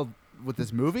 and now with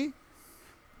this movie,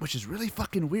 which is really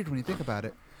fucking weird when you think about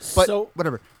it. But So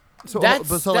whatever. So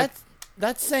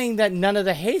that's saying that none of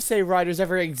the Heisei riders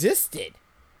ever existed.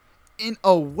 in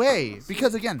a way,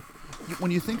 because again,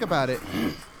 when you think about it,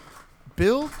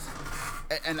 Build,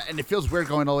 and it feels weird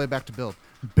going all the way back to Build.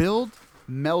 Build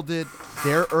melded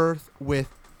their Earth with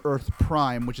Earth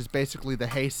Prime, which is basically the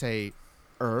Heisei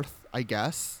Earth, I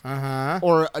guess,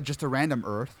 or just a random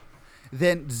Earth.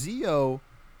 Then Zio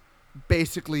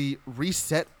basically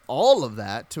reset all of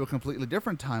that to a completely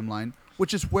different timeline,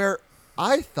 which is where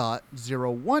I thought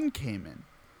 01 came in.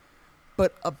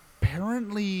 But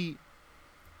apparently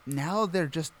now they're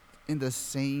just in the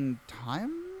same timeline?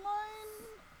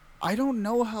 I don't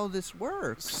know how this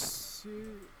works. See,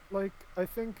 like I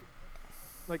think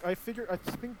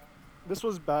this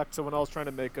was back to when I was trying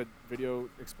to make a video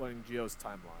explaining Geo's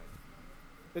timeline.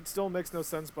 It still makes no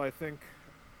sense, but I think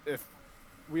if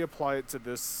we apply it to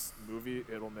this movie,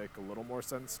 it'll make a little more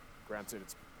sense. Granted,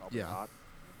 it's probably Yeah. not.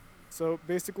 So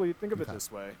basically, think of it Okay.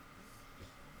 this way.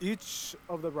 Each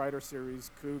of the Rider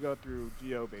series, Kuga through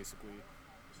Geo, basically,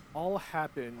 all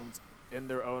happened in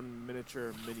their own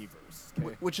miniature miniverse.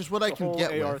 Okay? Which is what I The can whole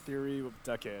get AR with. theory of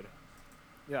Decade.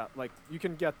 Yeah, like you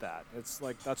can get that. It's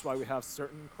like that's why we have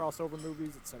certain crossover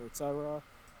movies, etc., etc.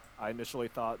 I initially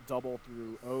thought Double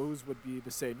through O's would be the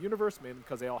same universe, mainly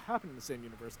because they all happen in the same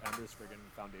universe, and there's friggin'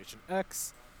 Foundation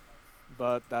X.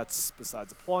 But that's besides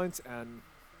the point, and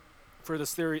for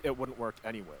this theory, it wouldn't work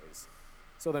anyways.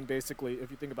 So then basically,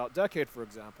 if you think about Decade, for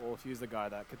example, he's the guy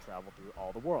that could travel through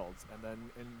all the worlds. And then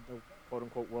in the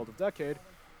quote-unquote world of Decade,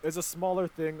 is a smaller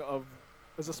thing of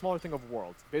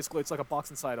worlds. Basically, it's like a box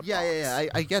inside a box. Yeah.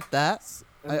 I get that.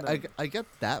 And then- I get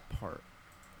that part.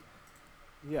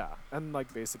 Yeah, and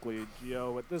like basically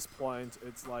Geo at this point,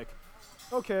 it's like,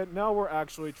 okay, now we're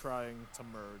actually trying to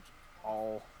merge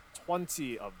all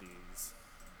 20 of these.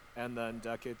 And then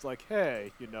Decade's like,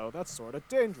 hey, that's sort of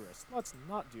dangerous. Let's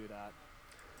not do that.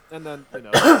 And then,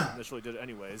 initially did it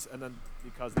anyways. And then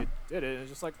because they did it, it's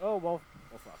just like, oh, well,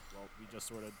 fuck. Well, we just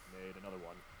sort of made another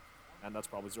one. And that's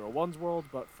probably 01's world,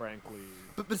 but frankly...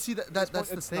 But see, that's the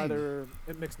thing.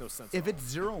 It makes no sense. If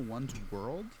it's 01's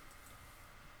world,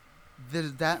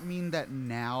 does that mean that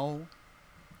now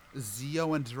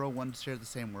Zeo and 01 share the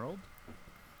same world?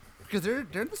 Because they're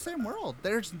in the same world.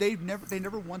 They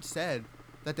never once said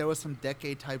that there was some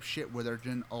Decade type shit where they're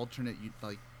in alternate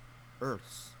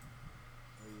Earths.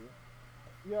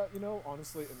 Yeah,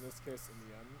 honestly, in this case, in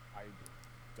the end, I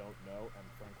don't know, and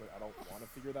frankly, I don't want to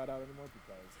figure that out anymore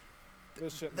because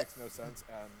this shit makes no sense,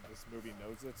 and this movie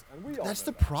knows it, and we all That's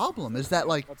know the that. problem. Is that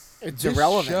It's this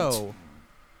irrelevant. show?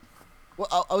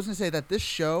 Well, I was gonna say that this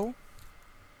show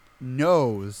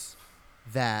knows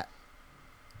that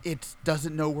it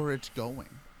doesn't know where it's going.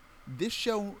 This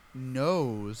show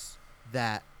knows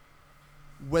that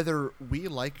whether we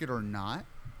like it or not,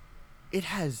 it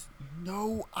has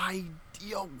no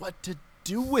idea what to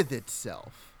do with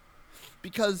itself.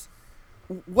 Because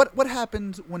what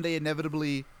happens when they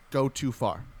inevitably go too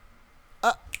far?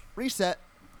 Reset.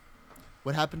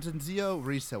 What happens in Zeo?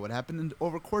 Reset. What happened in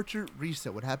Overculture?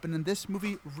 Reset. What happened in this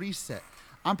movie? Reset.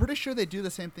 I'm pretty sure they do the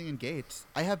same thing in Gates.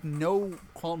 I have no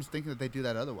qualms thinking that they do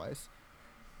that otherwise.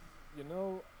 Do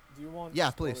you want Yeah,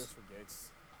 spoilers please. for Gates?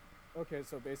 Okay,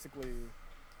 so basically,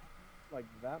 like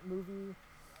that movie,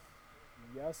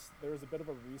 yes, there's a bit of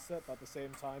a reset, but at the same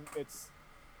time,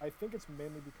 I think it's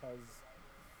mainly because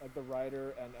like the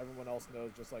writer and everyone else knows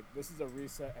just like this is a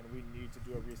reset and we need to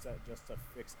do a reset just to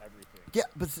fix everything. Yeah,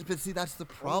 but see, that's the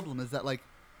problem is that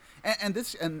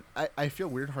and I feel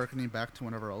weird harkening back to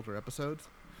one of our older episodes,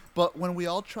 but when we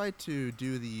all tried to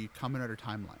do the Kamen Rider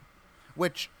timeline,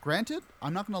 which granted,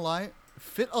 I'm not gonna lie,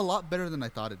 fit a lot better than I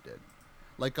thought it did.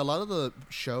 Like a lot of the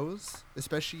shows,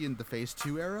 especially in the Phase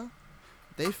 2 era,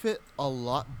 they fit a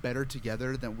lot better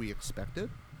together than we expected.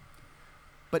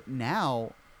 But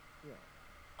now, Yeah.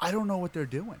 I don't know what they're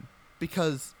doing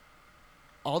because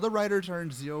all the writers are in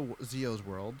Zeo's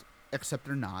world, except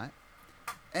they're not.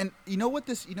 And you know what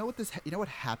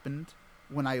happened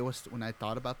when I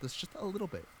thought about this just a little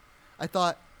bit. I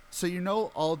thought, so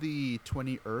all the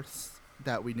 20 Earths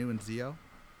that we knew in Zeo?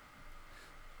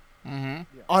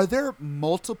 Mm-hmm. Yeah. Are there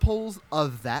multiples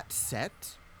of that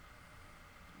set?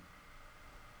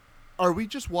 Are we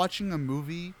just watching a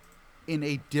movie in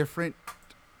a different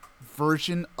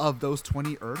version of those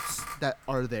 20 Earths that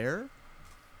are there?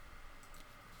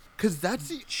 Because that's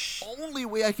the only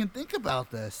way I can think about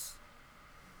this.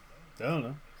 Don't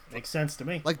know. Makes sense to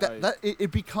me. Like Right.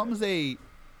 it becomes a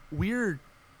weird,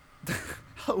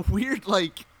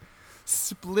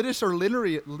 splitish or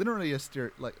linearly.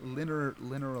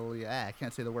 I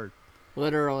can't say the word.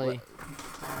 Literally.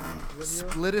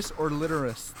 Splitish or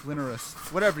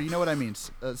linearist, whatever. You know what I mean?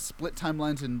 Split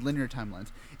timelines and linear timelines.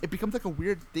 It becomes like a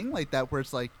weird thing like that, where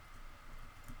it's like,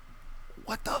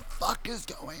 what the fuck is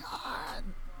going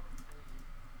on?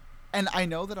 And I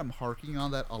know that I'm harking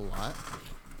on that a lot,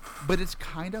 but it's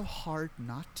kind of hard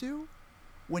not to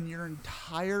when your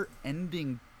entire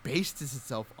ending bases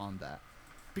itself on that.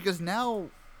 Because now,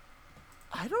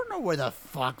 I don't know where the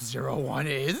fuck 01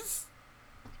 is.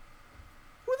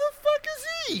 Who the fuck is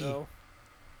he?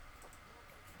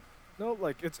 No,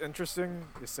 like it's interesting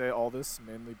you say all this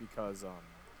mainly because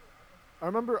I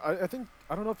remember I think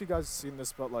I don't know if you guys seen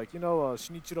this, but like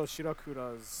Shinichiro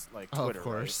Shirakura's like Oh, Twitter, of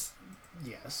course.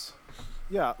 Yes. right?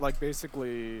 Yeah, like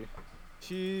basically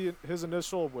his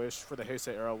initial wish for the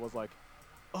Heisei era was like,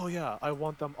 oh yeah, I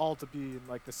want them all to be in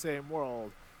like the same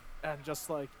world, and just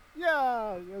like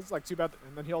yeah, it's like too bad,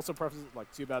 and then he also prefaces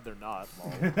like too bad they're not.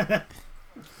 Lol.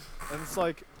 And it's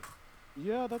like,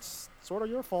 yeah, that's sort of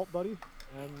your fault, buddy.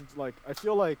 And like, I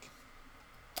feel like,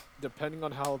 depending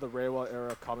on how the Reiwa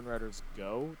era Kamen Riders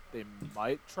go, they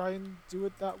might try and do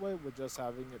it that way with just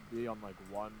having it be on like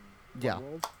one Yeah.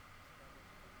 world.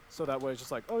 So that way it's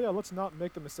just like, oh yeah, let's not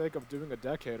make the mistake of doing a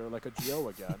Decade or like a Geo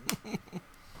again.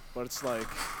 But it's like,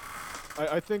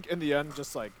 I think in the end,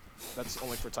 just like, that's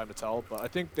only for time to tell, but I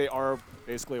think they are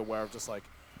basically aware of just like,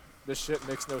 this shit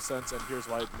makes no sense and here's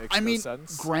why it makes no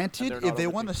sense. Granted, and they're if they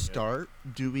not want to overthinking it. start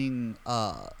doing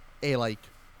a like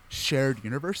shared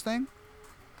universe thing,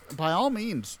 by all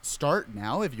means, start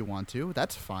now if you want to.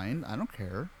 That's fine. I don't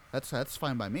care. That's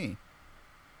fine by me.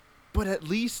 But at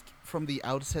least from the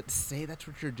outset, say that's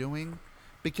what you're doing,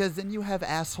 because then you have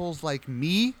assholes like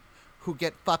me who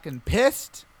get fucking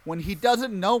pissed when he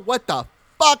doesn't know what the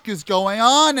fuck is going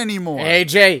on anymore.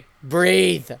 AJ,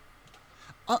 breathe.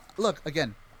 Look,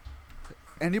 again,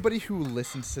 anybody who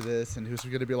listens to this and who's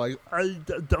going to be like,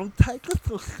 don't take it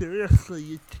so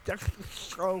seriously. It's just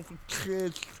a show for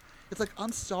kids. It's like,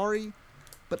 I'm sorry,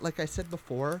 but like I said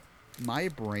before, my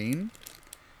brain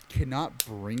cannot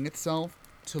bring itself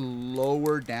to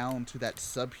lower down to that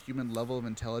subhuman level of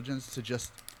intelligence to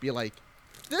just be like,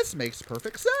 this makes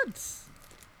perfect sense.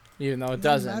 Even though it No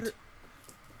doesn't. matter-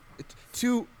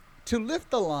 to lift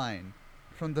the line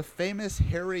from the famous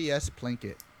Harry S.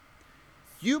 Plinkett,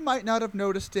 you might not have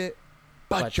noticed it,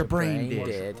 but your brain did.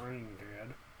 did.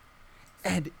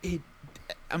 And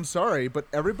I'm sorry, but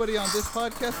everybody on this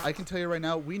podcast, I can tell you right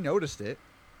now, we noticed it.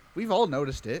 We've all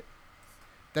noticed it.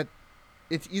 That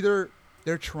it's either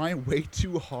they're trying way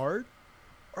too hard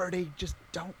or they just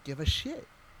don't give a shit.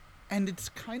 And it's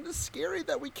kind of scary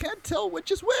that we can't tell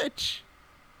which is which.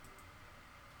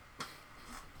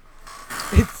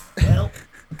 It's Well,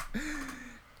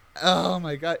 oh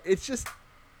my god, it's just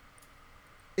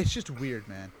weird,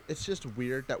 man. It's just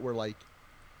weird that we're like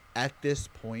at this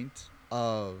point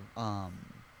of our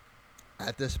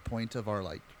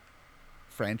like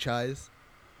franchise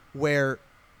where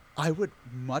I would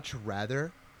much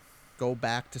rather go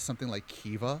back to something like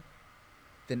Kiva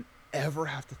than ever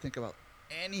have to think about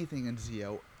anything in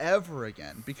Zio ever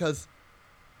again, because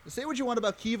say what you want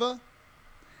about Kiva,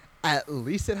 at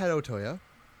least it had Otoya.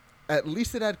 At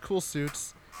least it had cool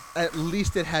suits. At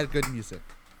least it had good music.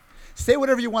 Say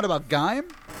whatever you want about Gaim.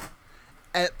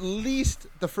 At least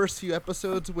the first few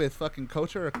episodes with fucking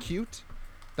Kota are cute.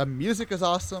 The music is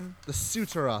awesome. The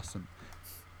suits are awesome.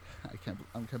 I can't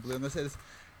believe I'm gonna say this.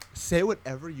 Say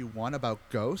whatever you want about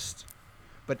Ghost,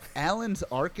 but Alan's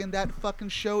arc in that fucking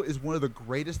show is one of the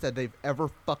greatest that they've ever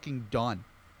fucking done.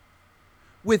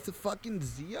 With fucking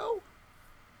Zio,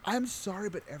 I'm sorry,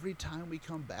 but every time we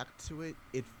come back to it,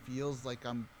 it feels like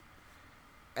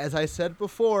as I said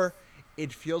before,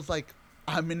 it feels like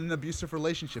I'm in an abusive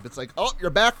relationship. It's like, oh, you're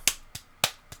back.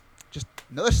 Just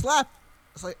another slap.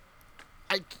 It's like,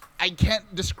 I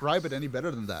can't describe it any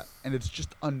better than that. And it's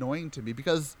just annoying to me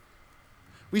because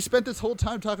we spent this whole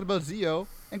time talking about Zio,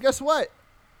 and guess what?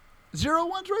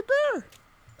 01's right there.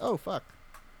 Oh, fuck.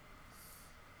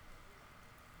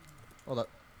 Hold up.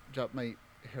 Drop my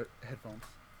headphones.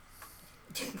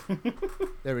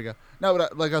 There we go. No,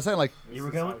 but like I was saying, like you're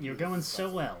going so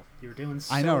well. You're doing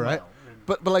so I know, right? well. And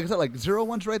But like I said, like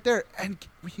 01's right there, and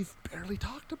we've barely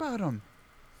talked about him.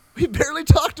 We barely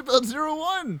talked about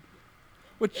 01.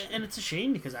 And it's a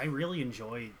shame because I really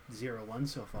enjoy 01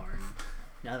 so far. And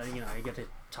now that I get to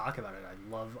talk about it, I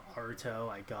love Aruto.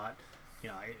 I got,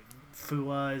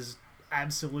 Fua is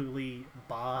absolutely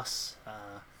boss.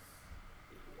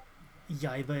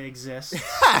 Yaiba exists.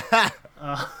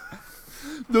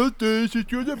 Those days,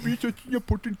 it's gonna be such an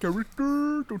important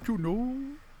character, don't you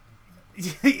know?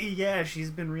 Yeah, she's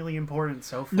been really important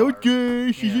so far. No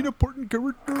day, she's Yeah. an important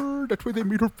character. That's why they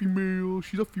made her female.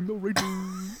 She's a female writer.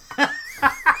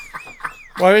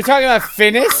 What are we talking about?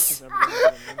 Finis?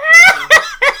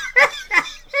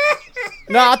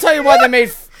 No, I'll tell you why they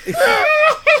made.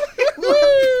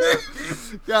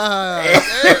 God.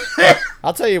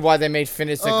 I'll tell you why they made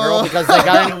Finis a girl, Oh. because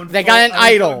they got an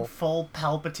idol. Full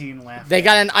Palpatine laugh. They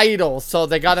got an idol, so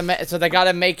they gotta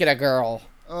make it a girl.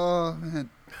 Oh man,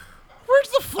 where's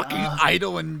the fucking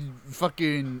idol and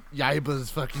fucking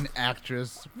Yaiba's fucking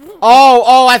actress?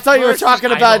 Oh! I thought you were Where's the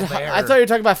talking about. idol there? I thought you were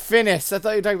talking about Finis. I thought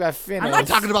you were talking about Finis. I'm not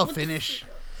talking about finish.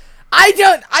 I'm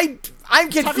Talking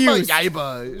about confused.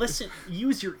 Yaiba. Listen,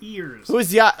 use your ears.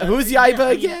 Who's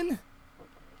Yaiba again?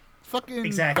 Fucking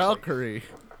Exactly. Valkyrie.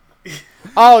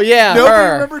 Oh yeah, Nobody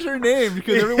her. remembers her name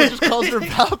because everyone just calls her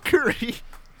Valkyrie.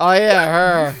 Oh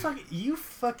yeah, her. You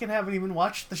fucking haven't even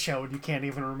watched the show and you can't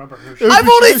even remember who she I've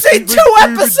only seen 2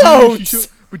 episodes.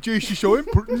 But Jay, she's so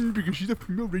important because she's a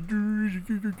female ranger.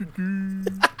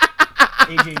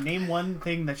 AJ, name one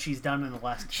thing that she's done in the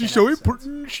last 10 She's so episodes.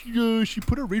 important. She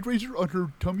put a raid razor on her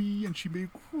tummy and she made.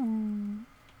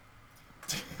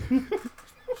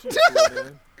 She's cool,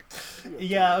 man.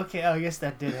 Yeah, okay, I guess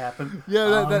that did happen.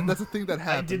 Yeah, that's a thing that I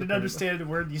happened. didn't apparently. understand a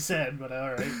word you said, but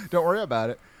all right. Don't worry about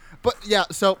it. But yeah,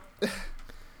 so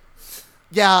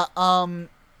yeah,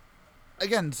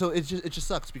 again, so it just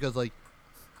sucks because like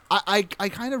I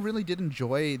kind of really did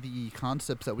enjoy the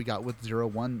concepts that we got with Zero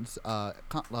One's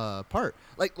part,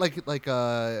 like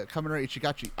Kamen Rider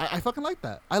Ichigachi. I fucking like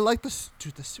that. I like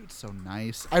dude. The suit's so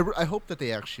nice. I hope that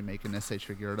they actually make an SH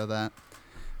figure out of that.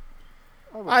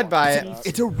 I'd buy it.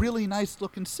 It's a really nice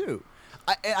looking suit.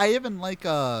 I even like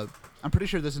I'm pretty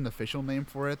sure there's an official name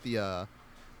for it. The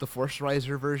Force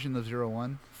Riser version of Zero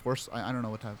One. Force. I don't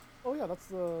know what type. Oh yeah, that's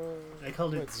the. They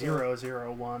called wait, it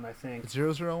 001, I think.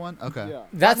 001. Okay. Yeah.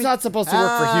 That's not supposed to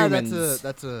work for humans.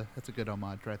 That's a good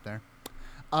homage right there.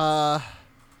 But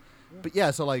yeah,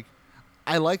 so like,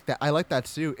 I like that. I like that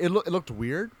suit. It looked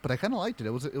weird, but I kind of liked it. It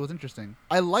was interesting.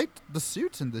 I liked the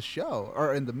suits in the show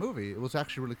or in the movie. It was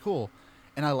actually really cool,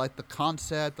 and I like the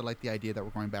concept. I like the idea that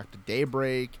we're going back to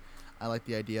Daybreak. I like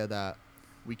the idea that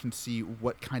we can see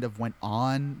what kind of went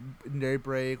on in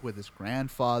Daybreak with his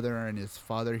grandfather and his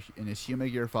father and his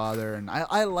Humagear father, and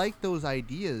I like those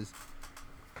ideas.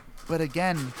 But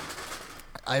again,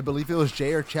 I believe it was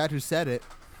Jay or Chad who said it.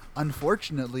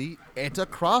 Unfortunately, it's a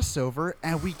crossover,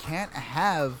 and we can't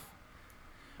have.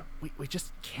 We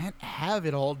just can't have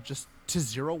it all just to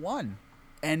 01,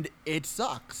 and it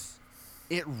sucks.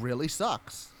 It really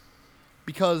sucks,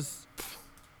 because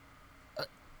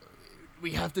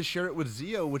we have to share it with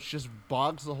Zio, which just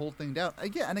bogs the whole thing down.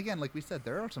 Again, like we said,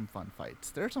 there are some fun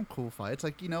fights. There are some cool fights.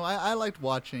 Like, I liked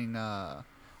watching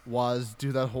Waz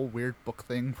do that whole weird book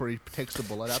thing where he takes the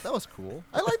bullet out. That was cool.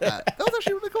 I like that. That was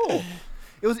actually really cool.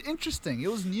 It was interesting.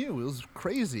 It was new. It was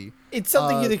crazy. It's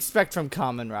something you'd expect from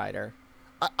Kamen Rider.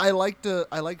 I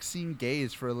like seeing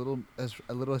Gaze for a little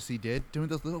as he did, doing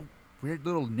those little weird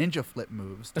little ninja flip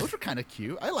moves. Those were kind of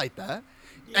cute. I like that.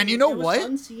 And you know it was what?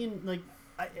 Fun seeing, like,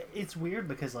 it's weird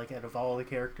because like out of all the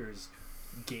characters,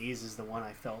 Gaze is the one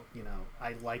I felt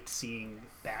I liked seeing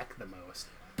back the most.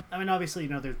 I mean, obviously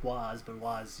there's Waz, but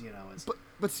Waz is.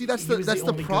 But see, that's he was the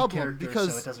only good problem character,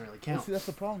 because so it doesn't really count. See, that's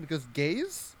the problem because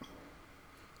Gaze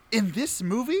in this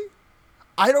movie,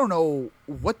 I don't know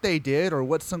what they did or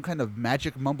what some kind of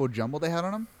magic mumbo jumbo they had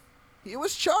on him. He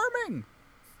was charming.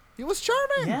 He was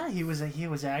charming. Yeah, he was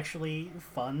actually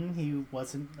fun. He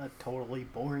wasn't a totally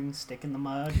boring stick in the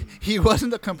mud. He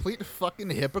wasn't a complete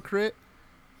fucking hypocrite.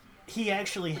 He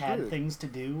actually had things to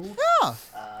do. Yeah.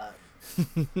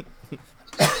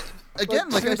 Again,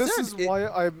 like I this said, is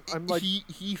why I'm like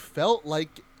he felt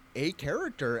like a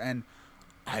character, and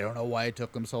I don't know why it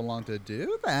took him so long to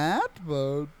do that,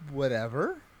 but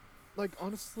whatever. like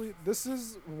honestly, this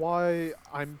is why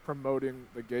I'm promoting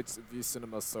the Gates V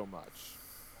Cinema so much.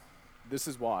 This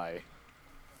is why.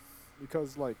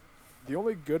 Because like the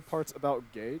only good parts about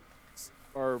Gates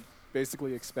are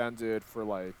basically expanded for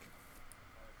like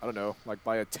I don't know, like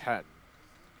by a 10.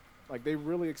 Like they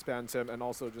really expand him, and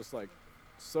also just like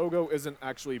Sogo isn't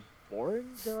actually boring,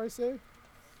 dare I say?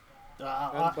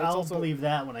 I'll also- believe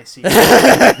that when I see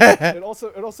it. it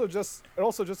also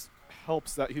just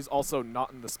helps that he's also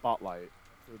not in the spotlight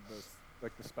for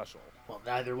the special. Well,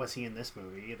 neither was he in this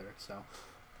movie either. So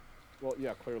Well,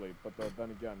 yeah, clearly, but then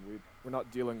again, we're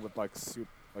not dealing with like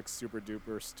super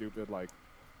duper stupid like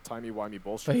timey wimey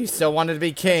bullshit. But he still wanted to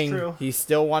be king. true. He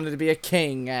still wanted to be a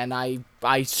king, and I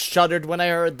shuddered when I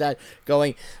heard that,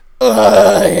 going,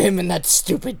 ugh, him in that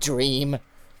stupid dream.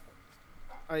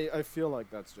 I feel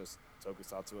like that's just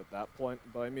Tokusatsu at that point,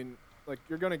 but I mean, like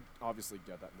you're gonna obviously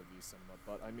get that in the V cinema,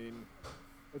 but I mean,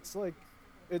 it's like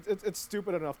it's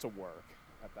stupid enough to work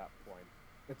at that point.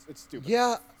 It's stupid.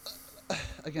 Yeah.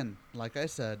 Again, like I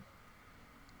said,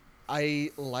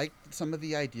 I liked some of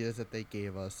the ideas that they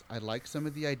gave us. I liked some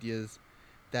of the ideas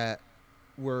that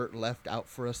were left out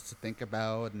for us to think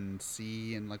about and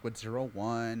see, and like with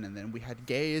 01, and then we had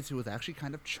Gaze, who was actually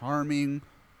kind of charming.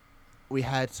 We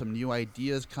had some new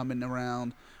ideas coming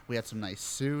around. We had some nice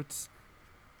suits.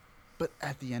 But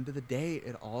at the end of the day,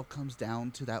 it all comes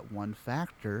down to that one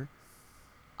factor.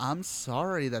 I'm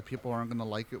sorry that people aren't going to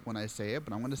like it when I say it,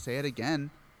 but I'm going to say it again.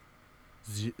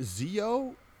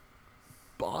 Zio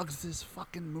bogs this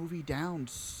fucking movie down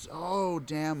so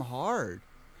damn hard.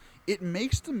 It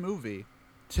makes the movie,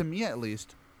 to me at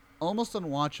least, almost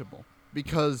unwatchable.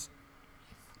 Because,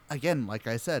 again, like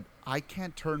I said, I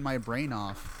can't turn my brain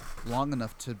off long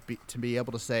enough to be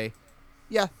able to say,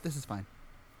 yeah, this is fine.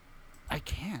 I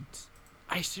can't.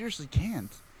 I seriously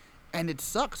can't. And it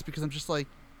sucks because I'm just like,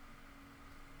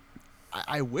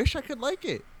 I wish I could like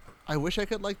it. I wish I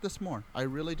could like this more. I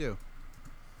really do.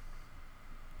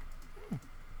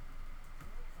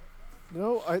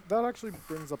 That actually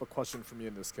brings up a question for me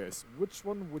in this case. Which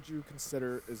one would you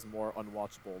consider is more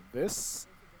unwatchable? This,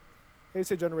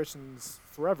 Heisei Generations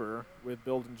Forever with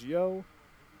Build and Geo,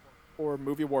 or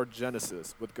Movie War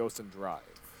Genesis with Ghost and Drive?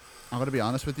 I'm gonna be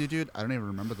honest with you, dude. I don't even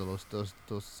remember those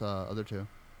other two.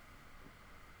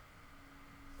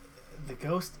 The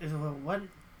Ghost is what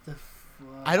the.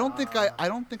 I don't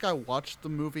think I watched the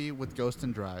movie with Ghost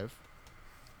and Drive,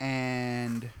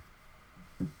 and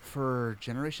for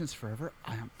Generations Forever,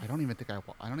 I don't even think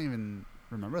I don't even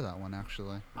remember that one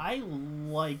actually. I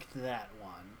liked that one.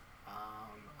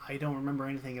 I don't remember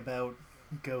anything about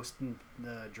Ghost and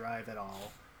the Drive at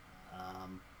all.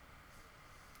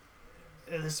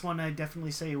 This one I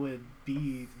definitely say would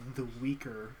be the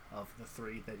weaker of the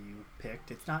three that you picked.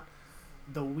 It's not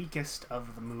the weakest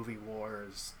of the Movie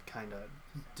Wars kind of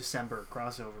December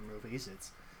crossover movies.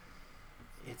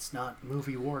 It's not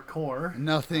Movie War core.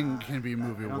 Nothing can be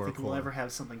Movie I don't War think core. we'll ever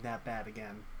have something that bad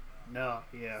again. No,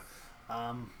 yeah.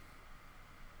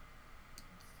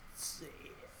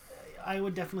 I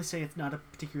would definitely say it's not a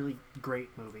particularly great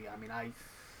movie. I mean, I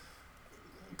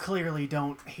clearly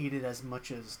don't hate it as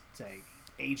much as, say,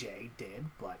 AJ did,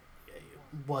 but it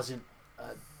wasn't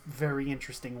a very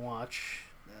interesting watch.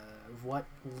 What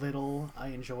little I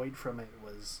enjoyed from it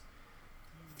was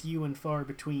few and far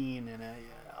between, and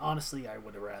honestly, I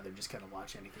would have rather just kind of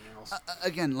watch anything else.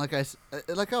 Again, like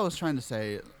I was trying to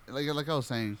say, like I was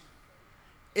saying,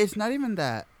 it's not even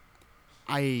that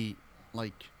I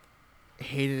like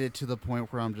hated it to the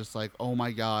point where I'm just like, oh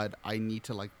my god, I need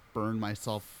to like burn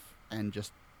myself and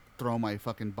just throw my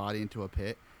fucking body into a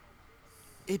pit.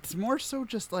 It's more so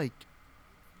just like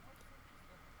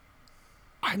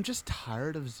I'm just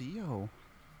tired of Zio.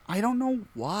 I don't know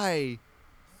why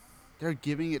they're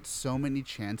giving it so many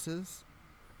chances.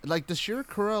 Like, does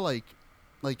Shirakura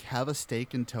like have a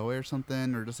stake in Toei or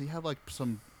something, or does he have like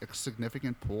some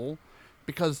significant pull?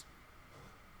 Because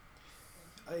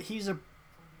He's a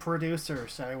producer,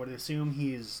 so I would assume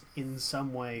he's in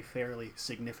some way fairly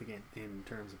significant in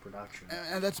terms of production.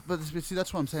 and but see,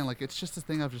 that's what I'm saying. Like, it's just a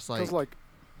thing of just like, Because like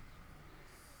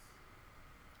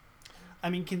I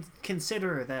mean,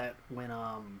 consider that when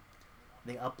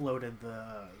they uploaded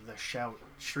the Shout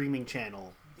streaming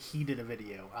channel, he did a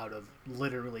video out of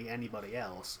literally anybody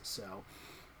else. So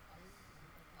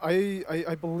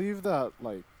I believe that,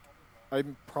 like,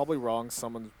 I'm probably wrong.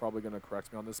 Someone's probably going to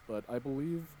correct me on this, but I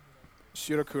believe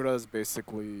Shirakura is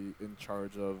basically in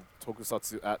charge of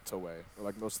tokusatsu at Toei, or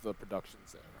like most of the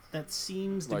productions there. that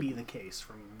seems to Like- be the case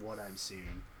from what I've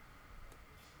seen.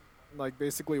 Like,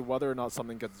 basically, whether or not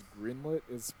something gets greenlit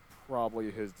is probably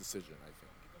his decision, I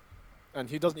think. And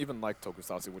he doesn't even like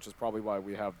tokusatsu, which is probably why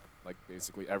we have, like,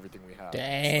 basically everything we have.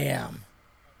 Damn.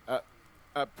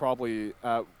 At probably,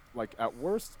 at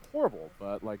worst, horrible,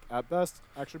 but, like, at best,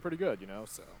 actually pretty good, you know,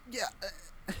 so. yeah,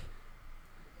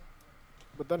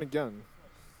 But then again,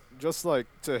 just, like,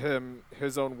 to him,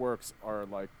 his own works are,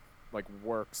 like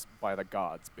works by the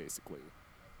gods, basically.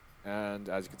 And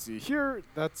as you can see here,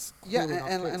 that's yeah, clearly not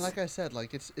the and case. like I said,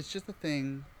 like it's just a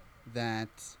thing that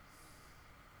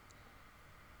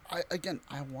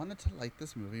I wanted to like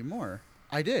this movie more.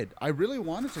 I did. I really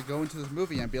wanted to go into this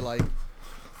movie and be like,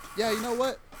 yeah, you know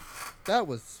what? That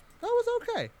was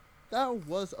okay. That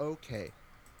was okay.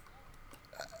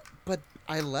 But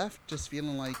I left just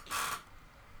feeling like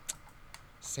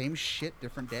same shit,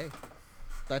 different day.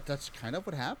 That's kind of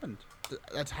what happened.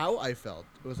 That's how I felt.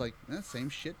 It was like, same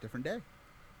shit, different day.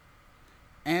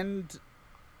 And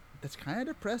that's kind of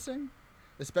depressing,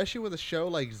 especially with a show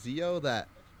like Zio that,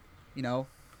 you know,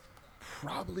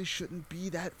 probably shouldn't be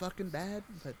that fucking bad,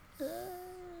 but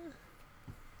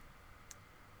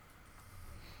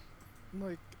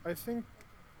Like, I think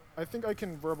I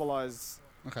can verbalize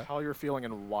okay. how you're feeling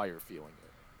and why you're feeling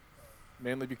it.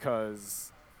 Mainly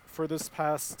because for this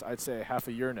past, I'd say half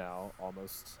a year now,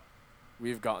 almost,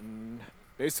 we've gotten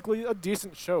basically a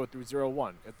decent show through Zero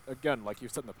One. Again, like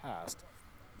you've said in the past,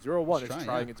 Zero One is It's trying,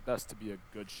 trying yeah. its best to be a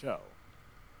good show.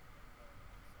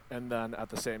 And then at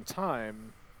the same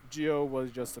time, Geo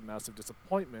was just a massive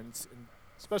disappointment,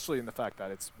 especially in the fact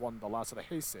that it's one, the last of the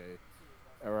Heisei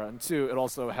era, and two, it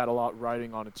also had a lot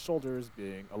riding on its shoulders,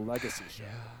 being a legacy show.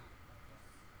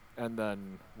 And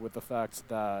then with the fact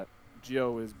that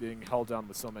Geo is being held down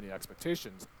with so many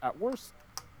expectations, at worst,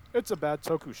 it's a bad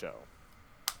Toku show.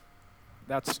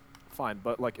 That's fine,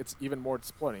 but like it's even more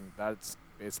disappointing that it's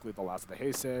basically the last of the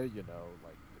Heisei, you know,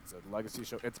 like it's a legacy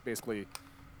show. It's basically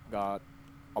got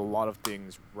a lot of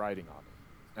things riding on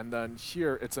it. And then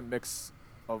here it's a mix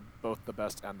of both the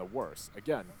best and the worst.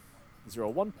 Again,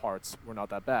 01 parts were not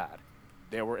that bad.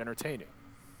 They were entertaining.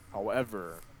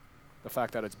 However, the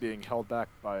fact that it's being held back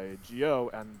by Geo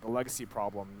and the legacy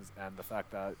problems and the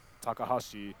fact that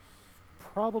Takahashi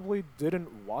probably didn't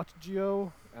watch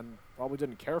Geo and probably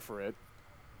didn't care for it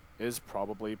is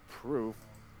probably proof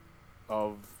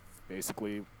of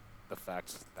basically the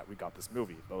fact that we got this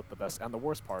movie, both the best and the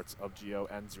worst parts of Geo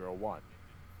and Zero One.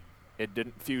 It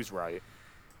didn't fuse right.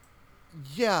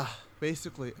 Yeah,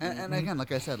 basically. And again,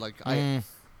 like I said, like I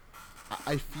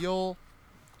feel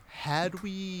had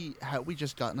we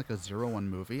just gotten like a 0-1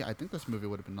 movie, I think this movie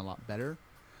would have been a lot better.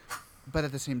 But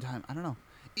at the same time, I don't know.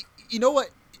 You know what?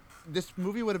 This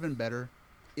movie would have been better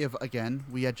if, again,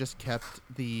 we had just kept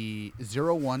the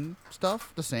 0-1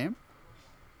 stuff the same,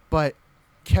 but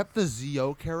kept the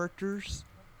Zio characters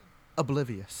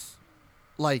oblivious.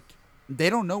 Like, they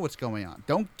don't know what's going on.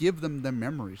 Don't give them their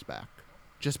memories back.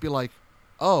 Just be like,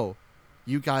 oh,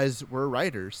 you guys were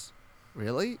writers.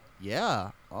 Really?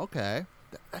 Yeah. Okay.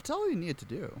 That's all you needed to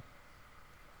do.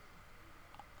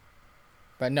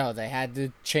 But no, they had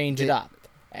to change it up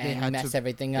They and had mess to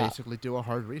everything up. basically do a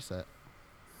hard reset.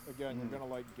 Again, you're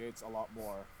gonna like Gates a lot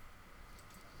more.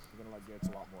 You're gonna like Gates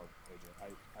a lot more,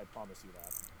 AJ. I promise you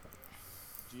that.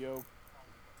 Geo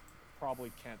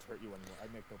probably can't hurt you anymore. I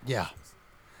make no promises. Yeah.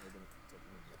 They're gonna take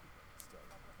you still.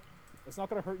 It's not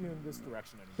gonna hurt you in this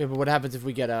direction anymore. Yeah, but what happens if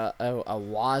we get a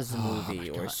Waz movie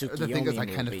or a Tsukiyomi The thing is, I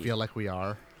kind of movie? feel like we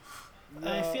are.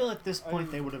 I feel at this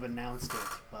point they would have announced it,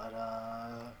 but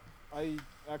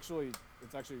It's actually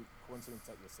coincidence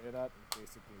that you say that. And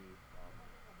basically,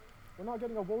 we're not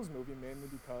getting a Wolves movie mainly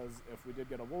because if we did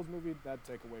get a Wolves movie, that'd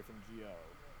take away from Geo,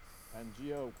 and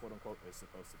Geo, quote unquote, is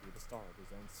supposed to be the star of his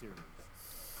own series.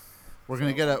 We're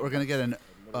gonna get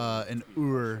an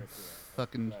Ur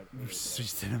fucking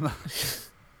cinema.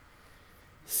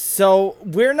 So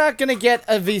we're not gonna get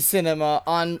a V Cinema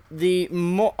on the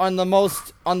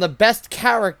best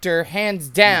character hands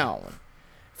down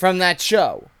from that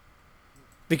show,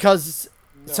 because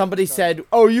somebody said,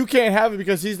 "Oh, you can't have it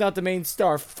because he's not the main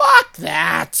star." Fuck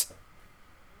that.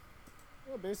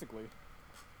 Yeah, basically.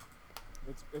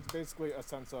 It's basically a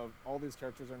sense of all these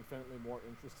characters are infinitely more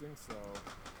interesting, so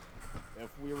if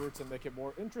we were to make it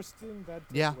more interesting, that'd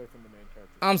take away from the main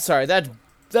character. I'm sorry, that's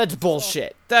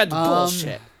bullshit. That's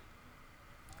bullshit.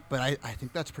 But I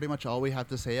think that's pretty much all we have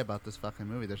to say about this fucking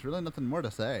movie. There's really nothing more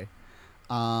to say.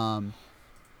 Final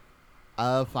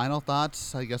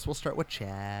thoughts? I guess we'll start with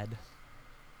Chad.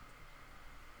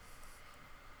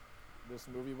 This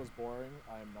movie was boring.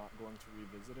 I am not going to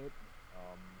revisit it.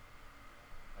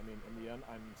 I mean, in the end,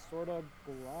 I'm sort of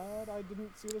glad I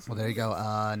didn't see this. Well, there you go.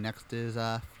 Next is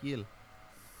Phil.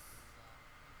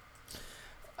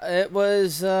 It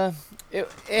was it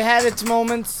had its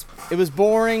moments. It was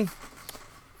boring.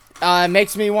 It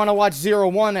makes me want to watch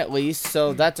 0-1 at least,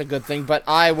 so that's a good thing. But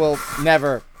I will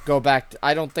never go back.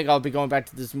 I don't think I'll be going back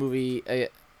to this movie.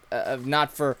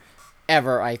 Not for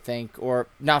ever, I think, or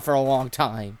not for a long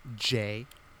time. Jay.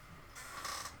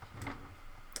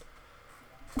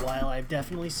 while I've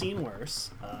definitely seen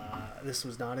worse, this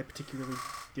was not a particularly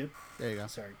good. There you go.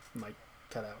 Sorry, might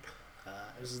cut out.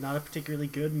 This is not a particularly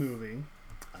good movie.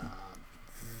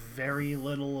 Very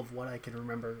little of what I can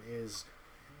remember is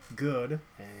good,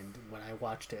 and when I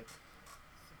watched it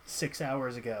 6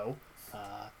 hours ago,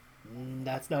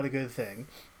 that's not a good thing.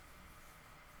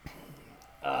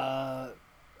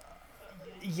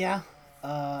 Yeah.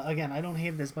 Again, I don't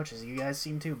hate it as much as you guys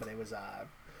seem to, but it was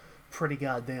pretty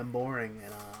goddamn boring,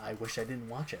 and I wish I didn't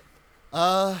watch it.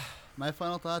 My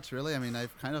final thoughts, really. I mean,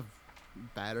 I've kind of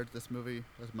battered this movie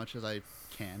as much as I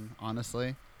can,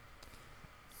 honestly.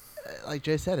 Like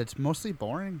Jay said, it's mostly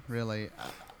boring, really.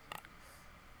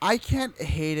 I can't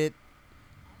hate it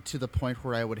to the point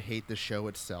where I would hate the show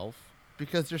itself,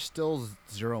 because there's still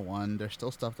 0-1. There's still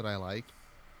stuff that I like.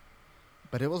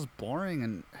 But it was boring,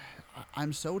 and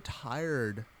I'm so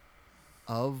tired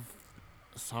of,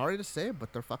 sorry to say,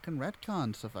 but the fucking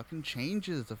retcons, the fucking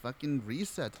changes, the fucking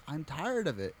resets. I'm tired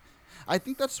of it. I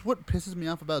think that's what pisses me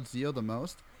off about Zio the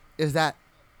most, is that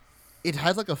it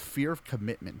has like a fear of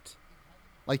commitment.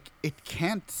 Like, it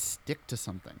can't stick to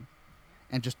something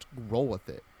and just roll with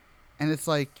it. And it's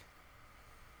like,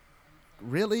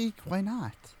 really? Why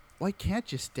not? Why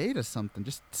can't you stay to something?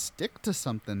 Just stick to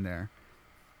something there.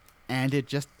 And it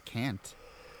just can't.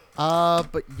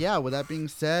 But yeah, with that being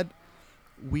said,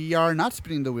 we are not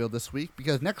spinning the wheel this week,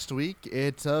 because next week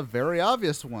it's a very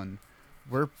obvious one.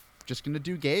 We're just going to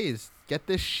do gays. Get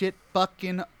this shit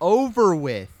fucking over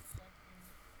with.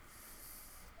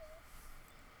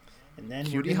 And then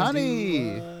Cutie we're gonna Honey.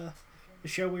 do, the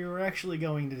show we were actually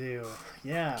going to do.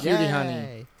 Yeah. Cutie Yay.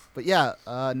 Honey. But yeah,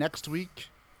 next week,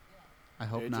 I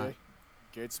hope AJ, not.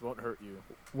 Gates won't hurt you.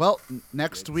 Well,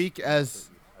 next Gates week, won't as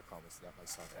hurt you, I promise promise that my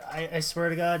son. I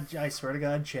swear to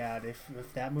God, Chad,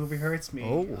 if that movie hurts me,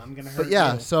 Oh. I'm gonna hurt But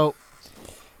yeah, you. so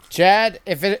Chad,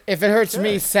 if it hurts me,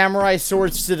 Okay. samurai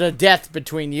swords to the death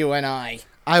between you and I.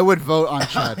 I would vote on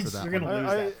Chad for that You're one. gonna lose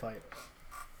I-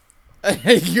 that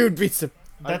fight. You'd be surprised.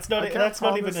 That's I not. can't That's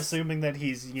not even promise- assuming that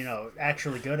he's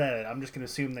actually good at it. I'm just gonna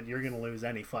assume that you're gonna lose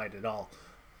any fight at all.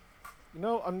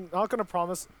 I'm not gonna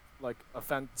promise like a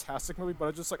fantastic movie, but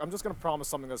I'm just gonna promise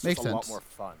something that's Makes just a lot sense. more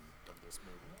fun than this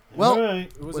movie. Well,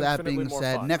 Alright. It was with that infinitely being more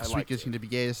said, fun. next I week liked is it. going to be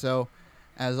gay. So,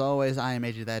 as always, I am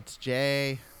AJ. That's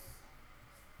Jay.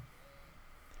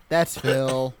 That's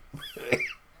Phil.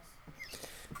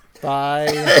 Bye.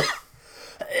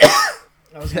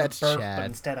 I was gonna That's burp, Chad. but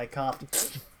instead I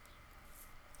coughed.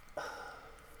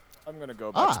 I'm gonna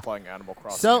go back Ah. to playing Animal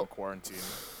Crossing So- in quarantine.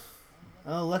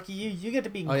 Oh, lucky you! You get to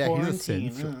be in Oh, yeah, he's a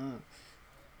quarantine. cinch.